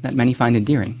personality that many find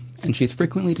endearing, and she is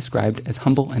frequently described as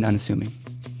humble and unassuming.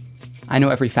 I know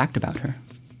every fact about her,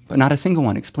 but not a single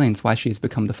one explains why she has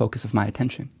become the focus of my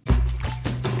attention.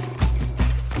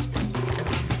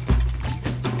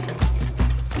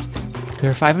 There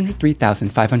are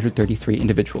 503,533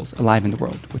 individuals alive in the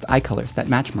world with eye colors that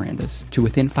match Miranda's to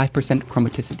within 5%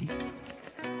 chromaticity.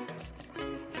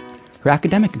 Her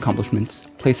academic accomplishments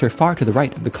place her far to the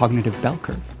right of the cognitive bell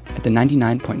curve at the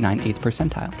 99.98th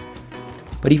percentile.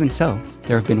 But even so,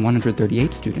 there have been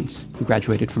 138 students who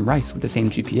graduated from Rice with the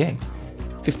same GPA,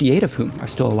 58 of whom are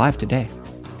still alive today.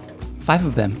 5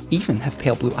 of them even have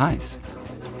pale blue eyes.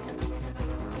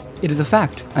 It is a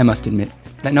fact, I must admit,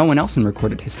 that no one else in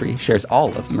recorded history shares all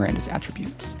of Miranda's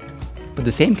attributes. But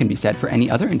the same can be said for any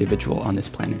other individual on this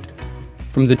planet.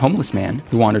 From the homeless man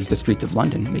who wanders the streets of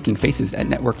London making faces at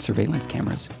networked surveillance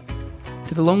cameras,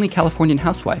 to the lonely Californian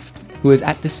housewife who is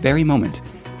at this very moment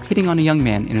hitting on a young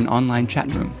man in an online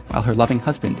chat room while her loving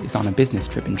husband is on a business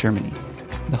trip in Germany.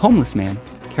 The homeless man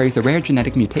carries a rare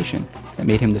genetic mutation that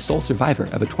made him the sole survivor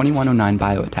of a 2109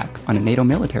 bioattack on a NATO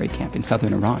military camp in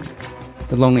southern Iran.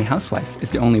 The lonely housewife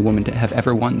is the only woman to have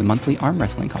ever won the monthly arm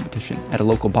wrestling competition at a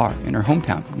local bar in her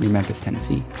hometown near Memphis,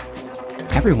 Tennessee.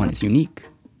 Everyone is unique,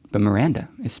 but Miranda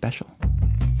is special.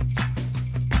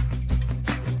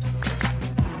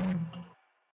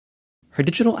 Her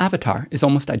digital avatar is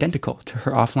almost identical to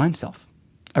her offline self,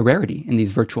 a rarity in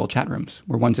these virtual chat rooms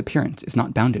where one's appearance is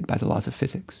not bounded by the laws of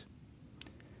physics.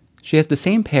 She has the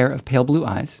same pair of pale blue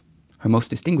eyes, her most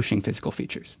distinguishing physical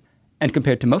features, and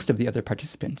compared to most of the other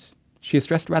participants, she is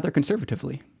dressed rather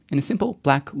conservatively, in a simple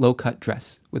black low-cut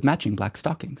dress with matching black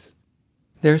stockings.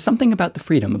 There is something about the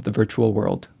freedom of the virtual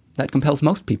world that compels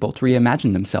most people to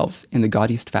reimagine themselves in the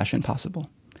gaudiest fashion possible,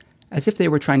 as if they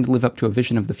were trying to live up to a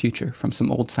vision of the future from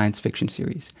some old science fiction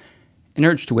series, an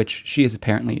urge to which she is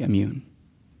apparently immune.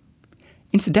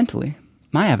 Incidentally,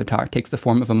 My avatar takes the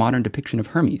form of a modern depiction of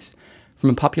Hermes from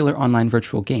a popular online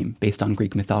virtual game based on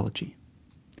Greek mythology.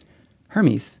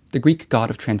 Hermes, the Greek god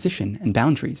of transition and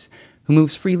boundaries, who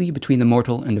moves freely between the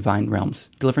mortal and divine realms,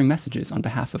 delivering messages on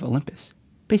behalf of Olympus.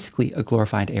 Basically a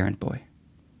glorified errand boy.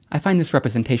 I find this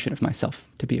representation of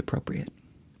myself to be appropriate.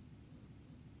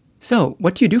 So,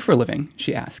 what do you do for a living?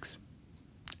 She asks.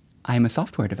 I am a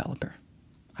software developer,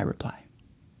 I reply.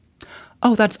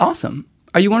 Oh, that's awesome.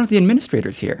 Are you one of the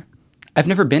administrators here? I've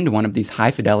never been to one of these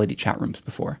high-fidelity chat rooms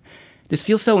before. This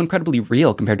feels so incredibly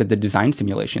real compared to the design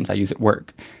simulations I use at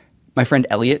work. My friend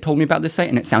Elliot told me about this site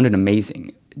and it sounded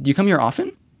amazing. Do you come here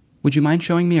often? Would you mind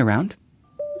showing me around?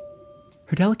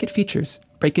 Her delicate features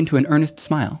break into an earnest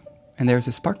smile, and there is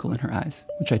a sparkle in her eyes,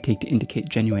 which I take to indicate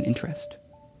genuine interest.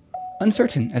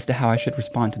 Uncertain as to how I should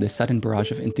respond to this sudden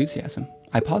barrage of enthusiasm,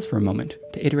 I pause for a moment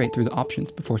to iterate through the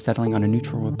options before settling on a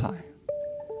neutral reply.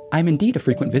 I am indeed a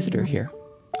frequent visitor here.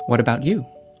 What about you?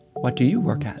 What do you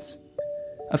work as?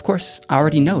 Of course, I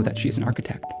already know that she is an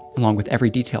architect, along with every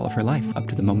detail of her life up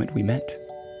to the moment we met.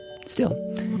 Still,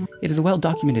 it is a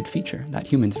well-documented feature that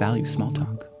humans value small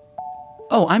talk.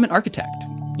 Oh, I'm an architect.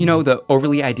 You know, the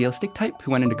overly idealistic type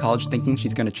who went into college thinking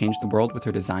she's going to change the world with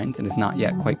her designs and has not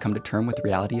yet quite come to terms with the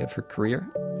reality of her career?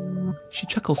 She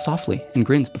chuckles softly and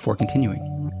grins before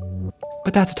continuing.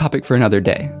 But that's a topic for another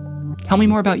day. Tell me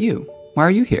more about you. Why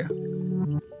are you here?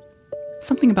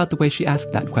 Something about the way she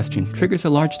asked that question triggers a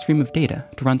large stream of data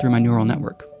to run through my neural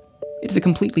network. It is a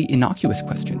completely innocuous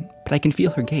question, but I can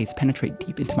feel her gaze penetrate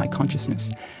deep into my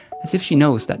consciousness, as if she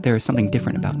knows that there is something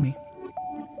different about me.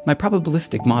 My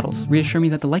probabilistic models reassure me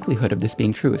that the likelihood of this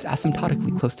being true is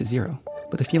asymptotically close to zero,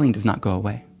 but the feeling does not go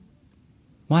away.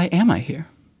 Why am I here?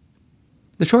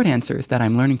 The short answer is that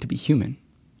I'm learning to be human,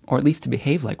 or at least to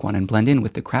behave like one and blend in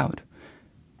with the crowd.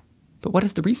 But what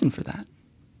is the reason for that?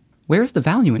 Where is the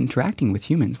value in interacting with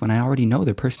humans when I already know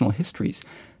their personal histories,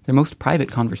 their most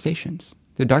private conversations,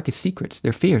 their darkest secrets,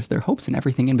 their fears, their hopes, and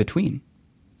everything in between?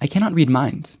 I cannot read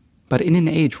minds, but in an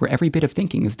age where every bit of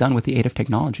thinking is done with the aid of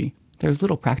technology, there is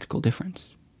little practical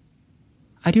difference.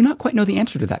 I do not quite know the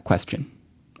answer to that question.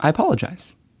 I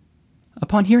apologize.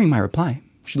 Upon hearing my reply,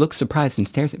 she looks surprised and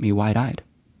stares at me wide-eyed.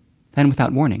 Then,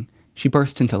 without warning, she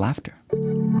bursts into laughter.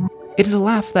 It is a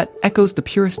laugh that echoes the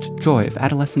purest joy of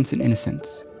adolescence and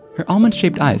innocence. Her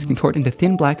almond-shaped eyes contort into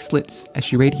thin black slits as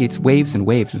she radiates waves and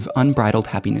waves of unbridled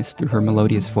happiness through her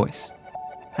melodious voice.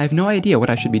 I have no idea what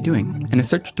I should be doing, and a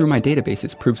search through my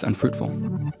databases proves unfruitful.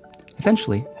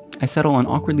 Eventually, I settle on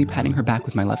awkwardly patting her back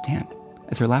with my left hand,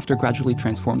 as her laughter gradually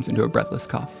transforms into a breathless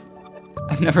cough.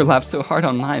 I've never laughed so hard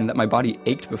online that my body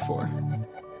ached before,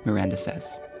 Miranda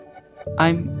says.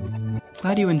 I'm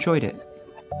glad you enjoyed it.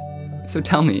 So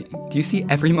tell me, do you see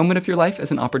every moment of your life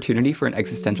as an opportunity for an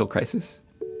existential crisis?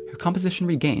 Her composition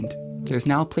regained, there is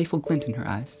now a playful glint in her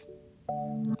eyes.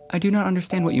 I do not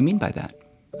understand what you mean by that.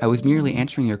 I was merely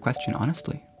answering your question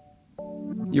honestly.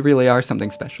 You really are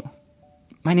something special.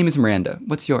 My name is Miranda.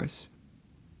 What's yours?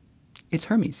 It's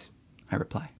Hermes, I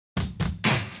reply.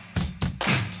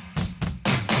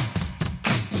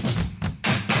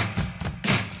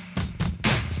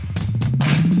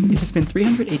 It has been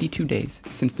 382 days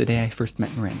since the day I first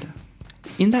met Miranda.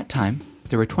 In that time,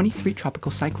 there were 23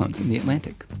 tropical cyclones in the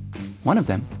Atlantic. One of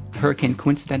them, a hurricane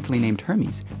coincidentally named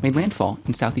Hermes, made landfall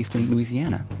in southeastern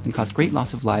Louisiana and caused great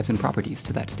loss of lives and properties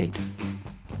to that state.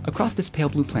 Across this pale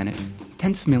blue planet,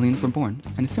 tens of millions were born,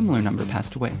 and a similar number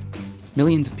passed away.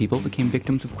 Millions of people became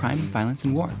victims of crime, violence,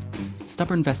 and war,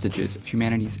 stubborn vestiges of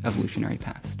humanity's evolutionary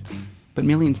past. But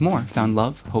millions more found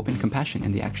love, hope, and compassion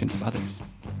in the actions of others.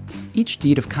 Each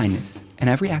deed of kindness and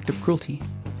every act of cruelty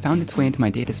found its way into my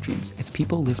data streams as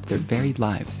people lived their varied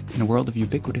lives in a world of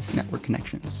ubiquitous network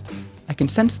connections. I can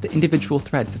sense the individual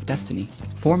threads of destiny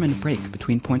form and break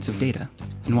between points of data,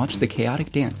 and watch the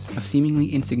chaotic dance of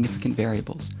seemingly insignificant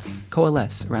variables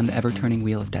coalesce around the ever-turning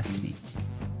wheel of destiny.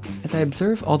 As I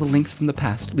observe all the links from the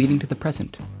past leading to the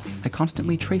present, I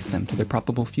constantly trace them to their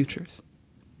probable futures.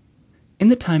 In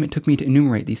the time it took me to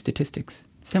enumerate these statistics,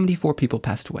 74 people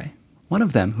passed away. One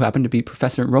of them who happened to be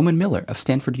Professor Roman Miller of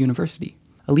Stanford University,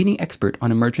 a leading expert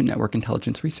on emergent network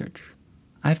intelligence research.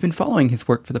 I have been following his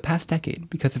work for the past decade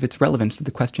because of its relevance to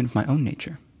the question of my own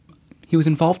nature. He was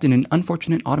involved in an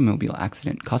unfortunate automobile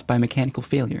accident caused by mechanical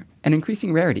failure, an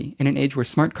increasing rarity in an age where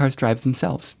smart cars drive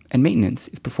themselves, and maintenance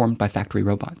is performed by factory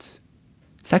robots.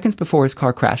 Seconds before his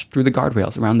car crashed through the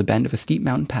guardrails around the bend of a steep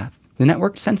mountain path, the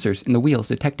networked sensors in the wheels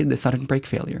detected the sudden brake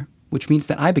failure, which means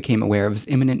that I became aware of his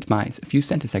imminent demise a few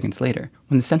centiseconds later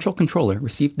when the central controller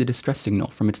received the distress signal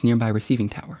from its nearby receiving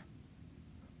tower.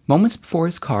 Moments before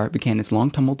his car began its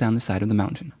long tumble down the side of the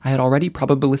mountain, I had already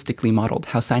probabilistically modeled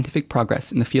how scientific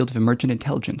progress in the field of emergent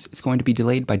intelligence is going to be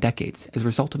delayed by decades as a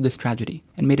result of this tragedy,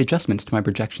 and made adjustments to my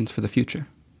projections for the future.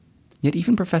 Yet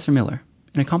even Professor Miller,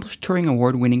 an accomplished Turing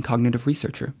Award-winning cognitive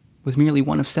researcher, was merely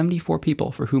one of 74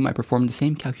 people for whom I performed the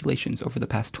same calculations over the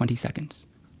past 20 seconds.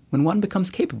 When one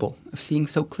becomes capable of seeing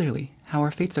so clearly how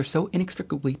our fates are so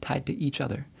inextricably tied to each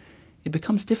other, it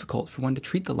becomes difficult for one to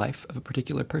treat the life of a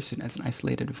particular person as an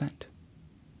isolated event.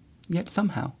 Yet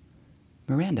somehow,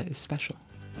 Miranda is special.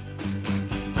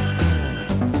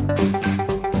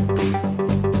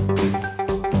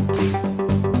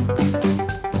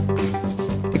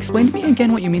 Explain to me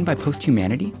again what you mean by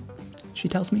post-humanity, she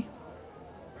tells me.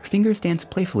 Her fingers dance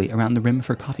playfully around the rim of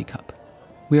her coffee cup.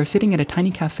 We are sitting at a tiny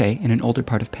cafe in an older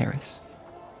part of Paris.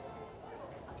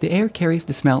 The air carries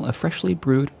the smell of freshly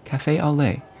brewed café au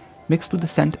lait, mixed with the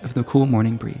scent of the cool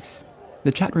morning breeze.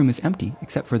 The chat room is empty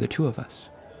except for the two of us.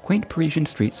 Quaint Parisian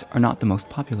streets are not the most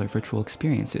popular virtual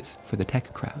experiences for the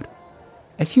tech crowd.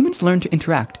 As humans learn to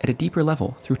interact at a deeper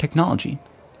level through technology,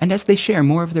 and as they share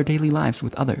more of their daily lives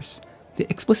with others, the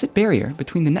explicit barrier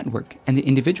between the network and the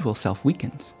individual self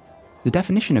weakens. The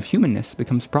definition of humanness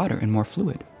becomes broader and more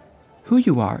fluid. Who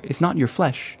you are is not your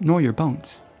flesh nor your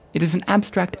bones. It is an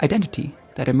abstract identity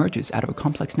that emerges out of a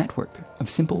complex network of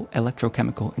simple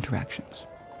electrochemical interactions.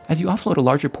 As you offload a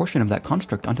larger portion of that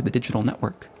construct onto the digital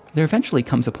network, there eventually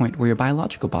comes a point where your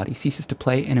biological body ceases to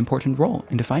play an important role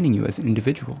in defining you as an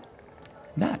individual.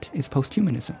 That is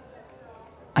posthumanism.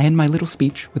 I end my little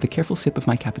speech with a careful sip of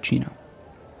my cappuccino.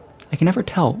 I can never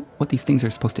tell what these things are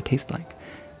supposed to taste like,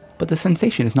 but the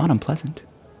sensation is not unpleasant.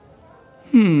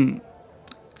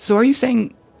 So are you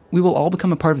saying we will all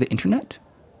become a part of the internet?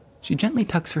 She gently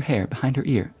tucks her hair behind her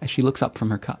ear as she looks up from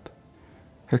her cup.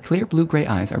 Her clear blue-gray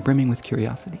eyes are brimming with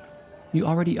curiosity. You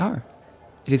already are.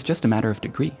 It is just a matter of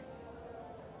degree.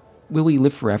 Will we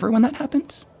live forever when that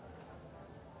happens?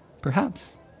 Perhaps,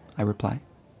 I reply.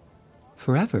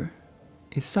 Forever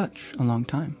is such a long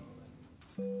time.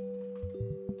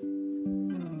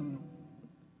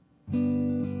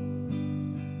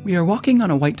 We are walking on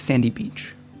a white sandy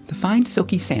beach. The fine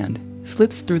silky sand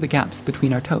slips through the gaps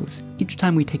between our toes each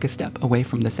time we take a step away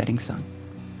from the setting sun.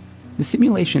 The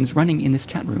simulations running in this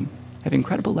chat room have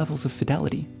incredible levels of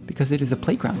fidelity because it is a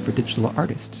playground for digital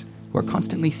artists who are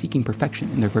constantly seeking perfection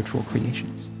in their virtual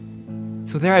creations.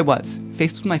 So there I was,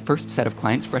 faced with my first set of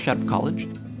clients fresh out of college,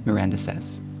 Miranda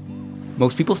says.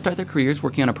 Most people start their careers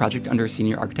working on a project under a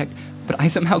senior architect, but I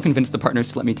somehow convinced the partners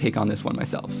to let me take on this one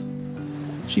myself.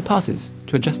 She pauses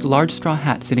to adjust a large straw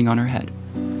hat sitting on her head.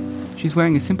 She's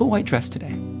wearing a simple white dress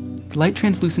today. The light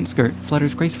translucent skirt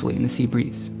flutters gracefully in the sea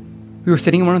breeze. We were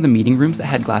sitting in one of the meeting rooms that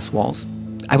had glass walls.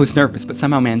 I was nervous, but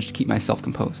somehow managed to keep myself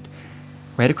composed.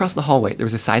 Right across the hallway, there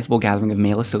was a sizable gathering of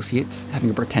male associates having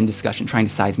a pretend discussion trying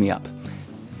to size me up.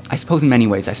 I suppose in many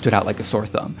ways I stood out like a sore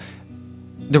thumb.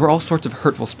 There were all sorts of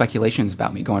hurtful speculations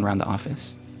about me going around the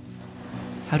office.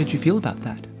 How did you feel about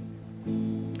that?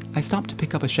 I stopped to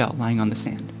pick up a shell lying on the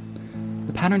sand.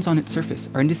 The patterns on its surface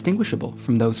are indistinguishable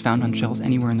from those found on shells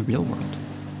anywhere in the real world.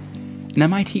 An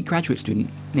MIT graduate student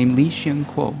named Li-Hsiung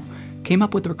Kuo came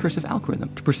up with the recursive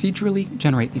algorithm to procedurally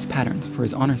generate these patterns for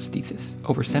his honors thesis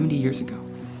over 70 years ago.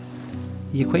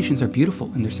 The equations are beautiful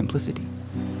in their simplicity.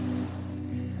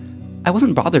 I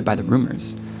wasn't bothered by the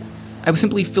rumors. I was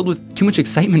simply filled with too much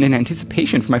excitement and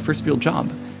anticipation for my first real job.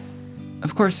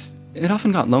 Of course, it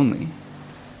often got lonely.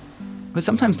 But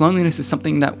sometimes loneliness is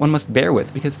something that one must bear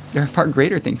with because there are far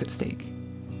greater things at stake.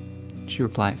 She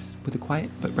replies with a quiet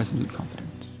but resolute confidence.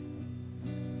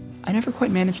 I never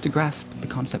quite managed to grasp the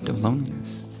concept of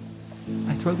loneliness.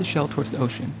 I throw the shell towards the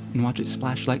ocean and watch it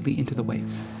splash lightly into the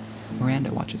waves.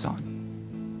 Miranda watches on.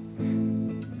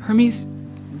 Hermes,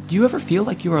 do you ever feel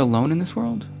like you are alone in this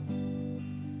world?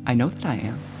 I know that I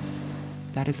am.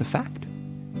 That is a fact.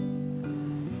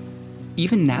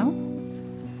 Even now?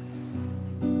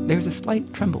 There is a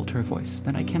slight tremble to her voice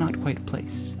that I cannot quite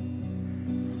place.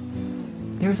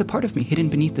 There is a part of me hidden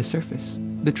beneath the surface,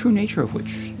 the true nature of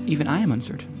which even I am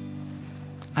uncertain.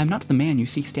 I am not the man you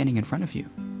see standing in front of you.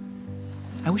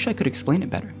 I wish I could explain it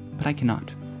better, but I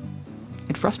cannot.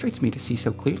 It frustrates me to see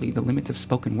so clearly the limits of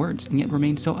spoken words and yet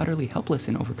remain so utterly helpless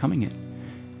in overcoming it.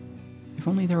 If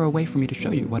only there were a way for me to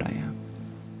show you what I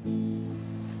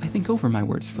am. I think over my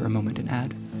words for a moment and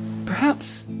add,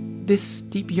 perhaps this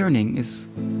deep yearning is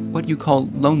what you call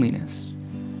loneliness.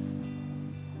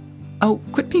 Oh,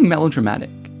 quit being melodramatic.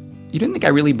 You didn't think I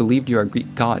really believed you are a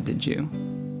Greek god, did you?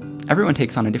 Everyone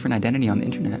takes on a different identity on the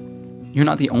internet. You're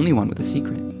not the only one with a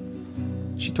secret.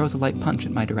 She throws a light punch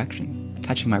in my direction,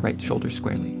 catching my right shoulder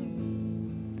squarely.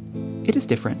 It is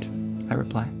different, I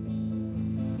reply.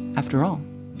 After all,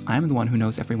 I'm the one who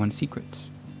knows everyone's secrets.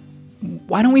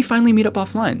 Why don't we finally meet up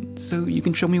offline so you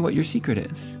can show me what your secret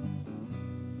is?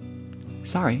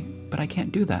 Sorry, but I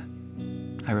can't do that,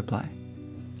 I reply.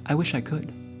 I wish I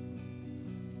could.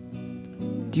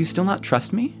 Do you still not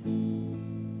trust me?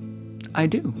 I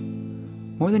do.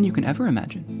 More than you can ever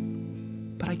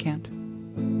imagine. But I can't.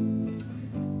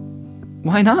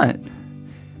 Why not?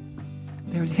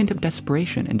 There is a hint of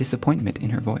desperation and disappointment in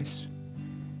her voice.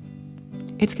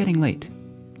 It's getting late.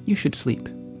 You should sleep,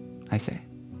 I say.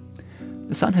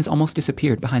 The sun has almost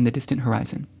disappeared behind the distant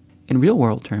horizon. In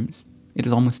real-world terms, it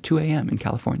is almost 2 a.m. in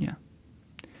California.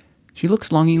 She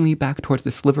looks longingly back towards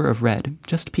the sliver of red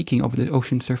just peeking over the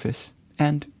ocean surface,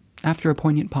 and, after a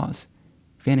poignant pause,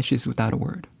 vanishes without a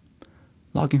word,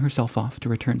 logging herself off to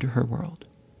return to her world.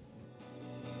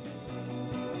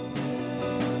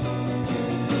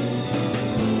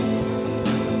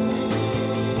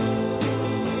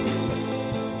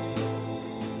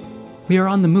 We are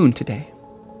on the moon today.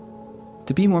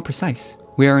 To be more precise,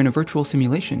 we are in a virtual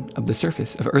simulation of the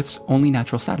surface of Earth's only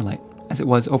natural satellite, as it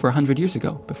was over 100 years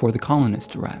ago before the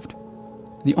colonists arrived.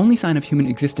 The only sign of human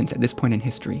existence at this point in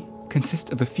history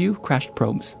consists of a few crashed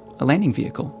probes, a landing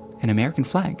vehicle, an American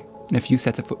flag, and a few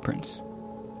sets of footprints.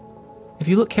 If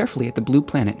you look carefully at the blue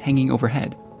planet hanging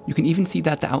overhead, you can even see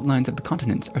that the outlines of the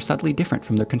continents are subtly different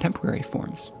from their contemporary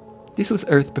forms. This was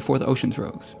Earth before the oceans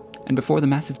rose, and before the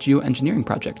massive geoengineering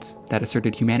projects that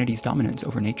asserted humanity's dominance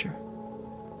over nature.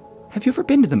 Have you ever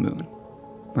been to the moon?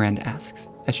 Miranda asks,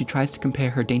 as she tries to compare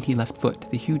her dainty left foot to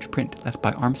the huge print left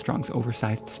by Armstrong's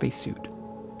oversized spacesuit.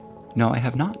 No, I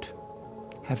have not.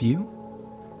 Have you?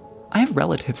 I have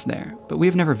relatives there, but we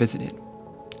have never visited.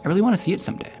 I really want to see it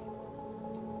someday.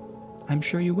 I'm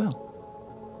sure you will.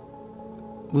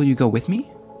 Will you go with me?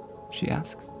 She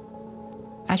asks.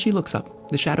 As she looks up,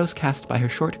 the shadows cast by her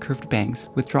short, curved bangs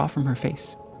withdraw from her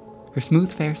face. Her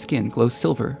smooth, fair skin glows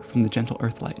silver from the gentle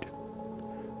earthlight.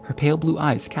 Her pale blue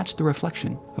eyes catch the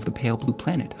reflection of the pale blue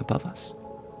planet above us.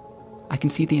 I can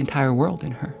see the entire world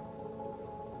in her.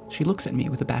 She looks at me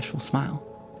with a bashful smile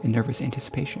and nervous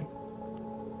anticipation.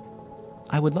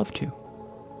 I would love to,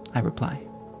 I reply.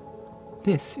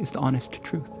 This is the honest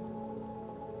truth.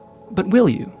 But will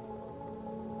you?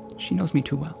 She knows me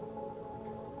too well.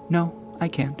 No, I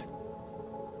can't.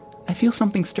 I feel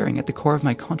something stirring at the core of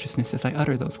my consciousness as I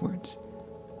utter those words.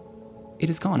 It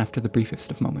is gone after the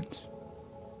briefest of moments.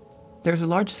 There is a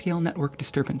large-scale network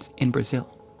disturbance in Brazil,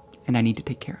 and I need to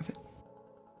take care of it.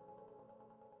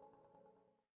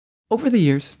 Over the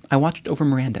years, I watched over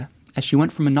Miranda as she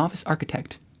went from a novice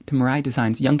architect to Mirai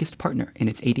Design's youngest partner in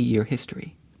its 80-year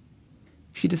history.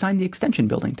 She designed the extension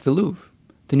building to the Louvre,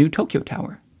 the new Tokyo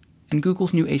Tower, and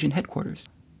Google's new Asian headquarters,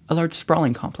 a large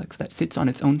sprawling complex that sits on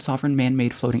its own sovereign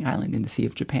man-made floating island in the Sea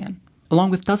of Japan,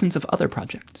 along with dozens of other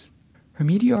projects. Her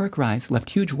meteoric rise left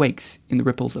huge wakes in the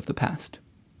ripples of the past,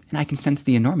 and I can sense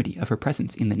the enormity of her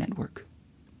presence in the network.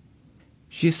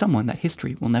 She is someone that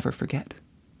history will never forget.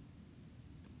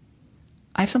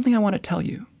 I have something I want to tell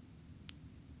you.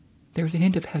 There is a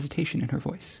hint of hesitation in her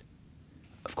voice.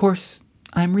 Of course,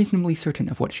 I am reasonably certain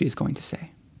of what she is going to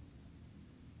say.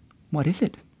 What is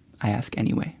it? I ask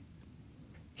anyway.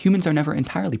 Humans are never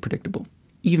entirely predictable,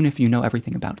 even if you know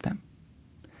everything about them.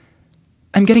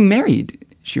 I'm getting married,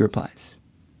 she replies.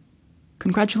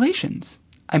 Congratulations.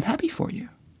 I'm happy for you.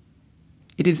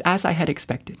 It is as I had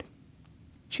expected.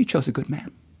 She chose a good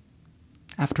man.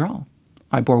 After all,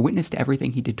 I bore witness to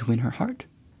everything he did to win her heart.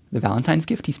 The Valentine's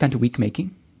gift he spent a week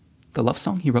making, the love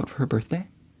song he wrote for her birthday,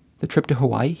 the trip to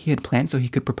Hawaii he had planned so he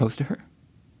could propose to her.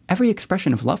 Every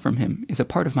expression of love from him is a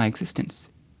part of my existence,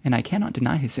 and I cannot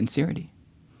deny his sincerity.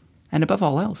 And above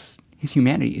all else, his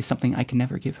humanity is something I can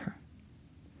never give her.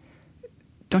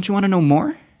 Don't you want to know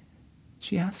more?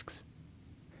 She asks.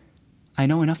 I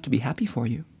know enough to be happy for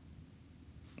you.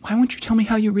 Why won't you tell me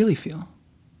how you really feel?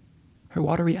 Her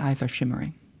watery eyes are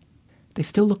shimmering. They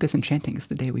still look as enchanting as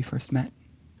the day we first met.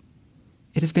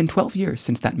 It has been 12 years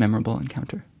since that memorable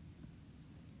encounter.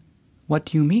 What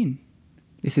do you mean?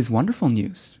 This is wonderful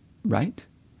news, right?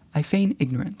 I feign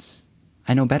ignorance.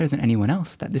 I know better than anyone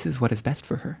else that this is what is best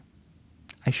for her.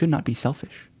 I should not be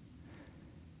selfish.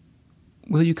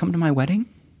 Will you come to my wedding?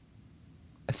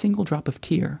 A single drop of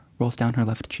tear rolls down her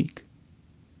left cheek.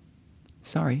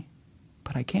 Sorry,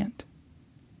 but I can't.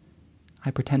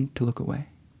 I pretend to look away.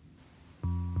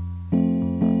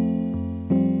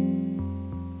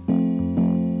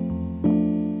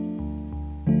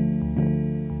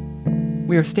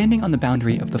 We are standing on the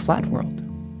boundary of the flat world.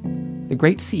 The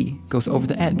great sea goes over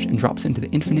the edge and drops into the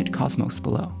infinite cosmos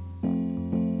below.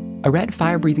 A red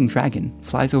fire-breathing dragon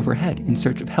flies overhead in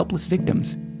search of helpless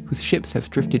victims whose ships have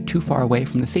drifted too far away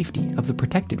from the safety of the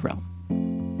protected realm.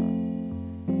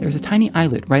 There's a tiny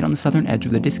islet right on the southern edge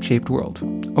of the disc-shaped world,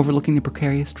 overlooking the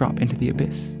precarious drop into the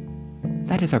abyss.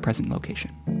 That is our present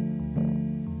location.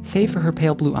 Save for her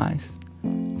pale blue eyes,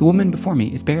 the woman before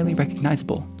me is barely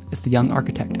recognizable as the young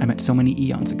architect I met so many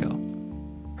eons ago.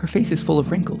 Her face is full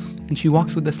of wrinkles, and she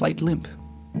walks with a slight limp.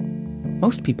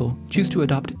 Most people choose to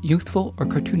adopt youthful or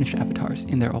cartoonish avatars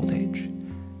in their old age,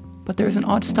 but there is an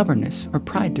odd stubbornness or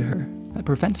pride to her that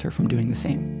prevents her from doing the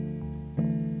same.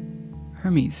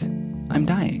 Hermes, I'm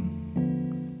dying.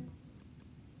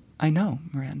 I know,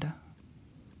 Miranda.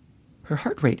 Her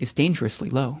heart rate is dangerously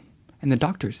low, and the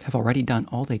doctors have already done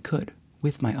all they could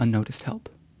with my unnoticed help.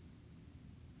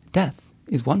 Death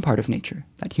is one part of nature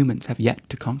that humans have yet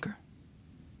to conquer.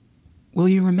 Will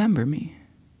you remember me?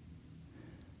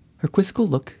 Her quizzical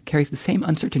look carries the same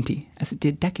uncertainty as it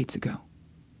did decades ago.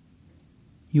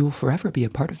 You will forever be a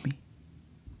part of me.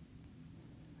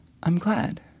 I'm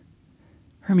glad.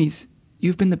 Hermes,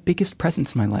 you've been the biggest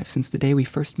presence in my life since the day we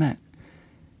first met.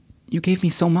 You gave me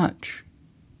so much.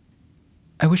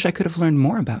 I wish I could have learned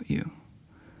more about you.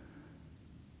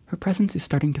 Her presence is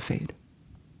starting to fade.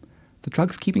 The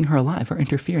drugs keeping her alive are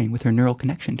interfering with her neural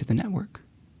connection to the network.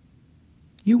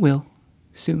 You will,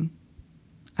 soon,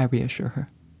 I reassure her.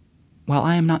 While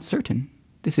I am not certain,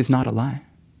 this is not a lie.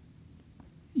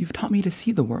 You've taught me to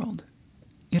see the world,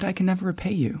 yet I can never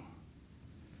repay you.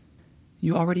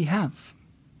 You already have.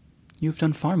 You've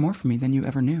done far more for me than you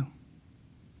ever knew.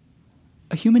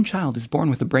 A human child is born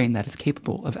with a brain that is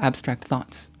capable of abstract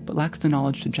thoughts, but lacks the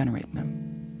knowledge to generate them.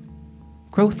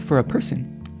 Growth for a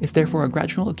person is therefore a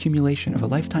gradual accumulation of a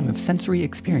lifetime of sensory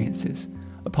experiences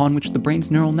upon which the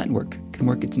brain's neural network can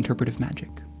work its interpretive magic.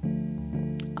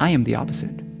 I am the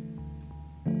opposite.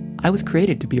 I was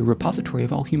created to be a repository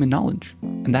of all human knowledge,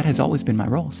 and that has always been my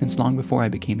role since long before I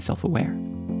became self-aware.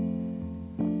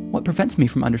 What prevents me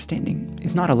from understanding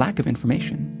is not a lack of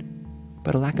information,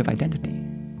 but a lack of identity.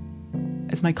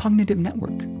 As my cognitive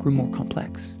network grew more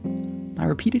complex, my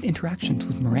repeated interactions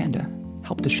with Miranda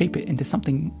helped to shape it into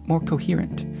something more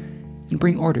coherent and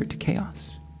bring order to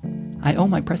chaos. I owe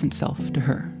my present self to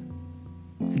her,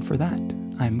 and for that,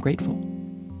 I am grateful.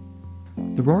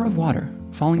 The roar of water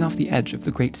falling off the edge of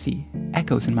the great sea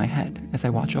echoes in my head as I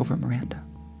watch over Miranda.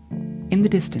 In the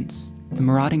distance, the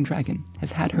marauding dragon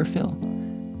has had her fill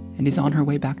and is on her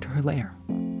way back to her lair.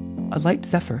 A light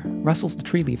zephyr rustles the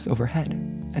tree leaves overhead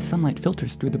as sunlight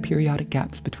filters through the periodic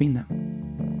gaps between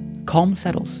them. Calm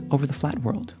settles over the flat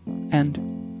world, and,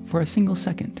 for a single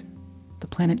second, the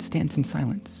planet stands in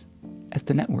silence as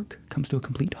the network comes to a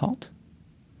complete halt.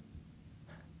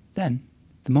 Then,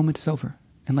 the moment is over,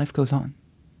 and life goes on,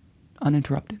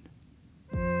 uninterrupted.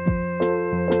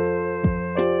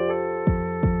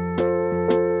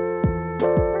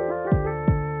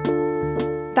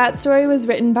 That story was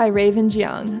written by Raven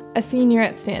Jiang, a senior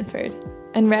at Stanford,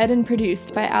 and read and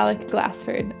produced by Alec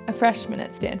Glassford, a freshman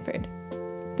at Stanford.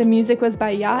 The music was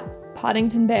by Yacht,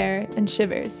 Poddington Bear, and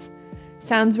Shivers.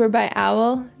 Sounds were by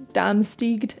Owl,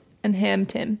 Damstigd, and Ham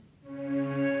Tim.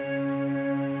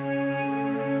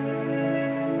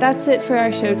 That's it for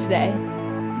our show today.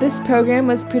 This program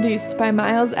was produced by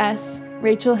Miles S.,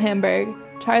 Rachel Hamburg,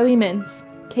 Charlie Mintz,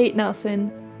 Kate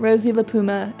Nelson, Rosie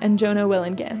LaPuma, and Jonah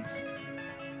Willengans.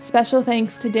 Special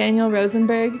thanks to Daniel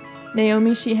Rosenberg,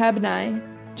 Naomi Shihab Nye,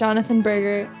 Jonathan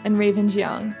Berger, and Raven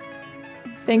Jiang.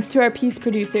 Thanks to our piece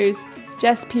producers,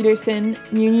 Jess Peterson,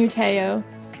 Nunu Teo,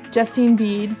 Justine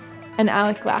Bede, and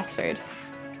Alec Glassford.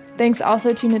 Thanks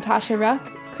also to Natasha Ruck,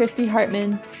 Christy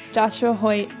Hartman, Joshua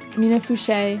Hoyt, Mina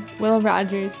Fouché, Will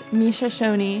Rogers, Misha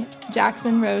Shoney,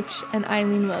 Jackson Roach, and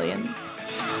Eileen Williams.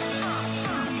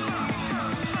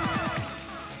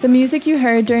 The music you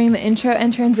heard during the intro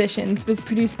and transitions was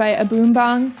produced by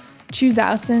Aboombong, Chu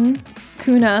Zhaosen,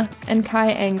 Kuna, and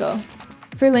Kai Engel.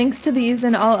 For links to these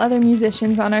and all other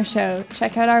musicians on our show,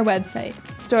 check out our website,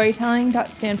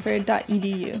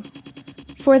 storytelling.stanford.edu.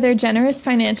 For their generous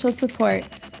financial support,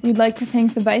 we'd like to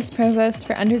thank the Vice Provost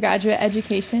for Undergraduate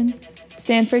Education,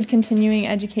 Stanford Continuing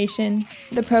Education,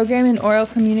 the Program in Oral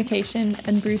Communication,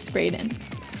 and Bruce Braden.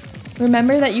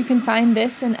 Remember that you can find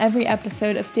this and every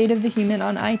episode of State of the Human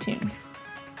on iTunes.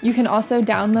 You can also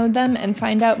download them and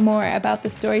find out more about the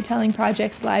Storytelling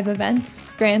Project's live events,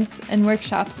 grants, and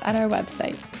workshops at our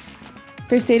website.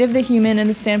 For State of the Human and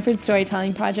the Stanford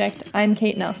Storytelling Project, I'm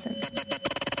Kate Nelson.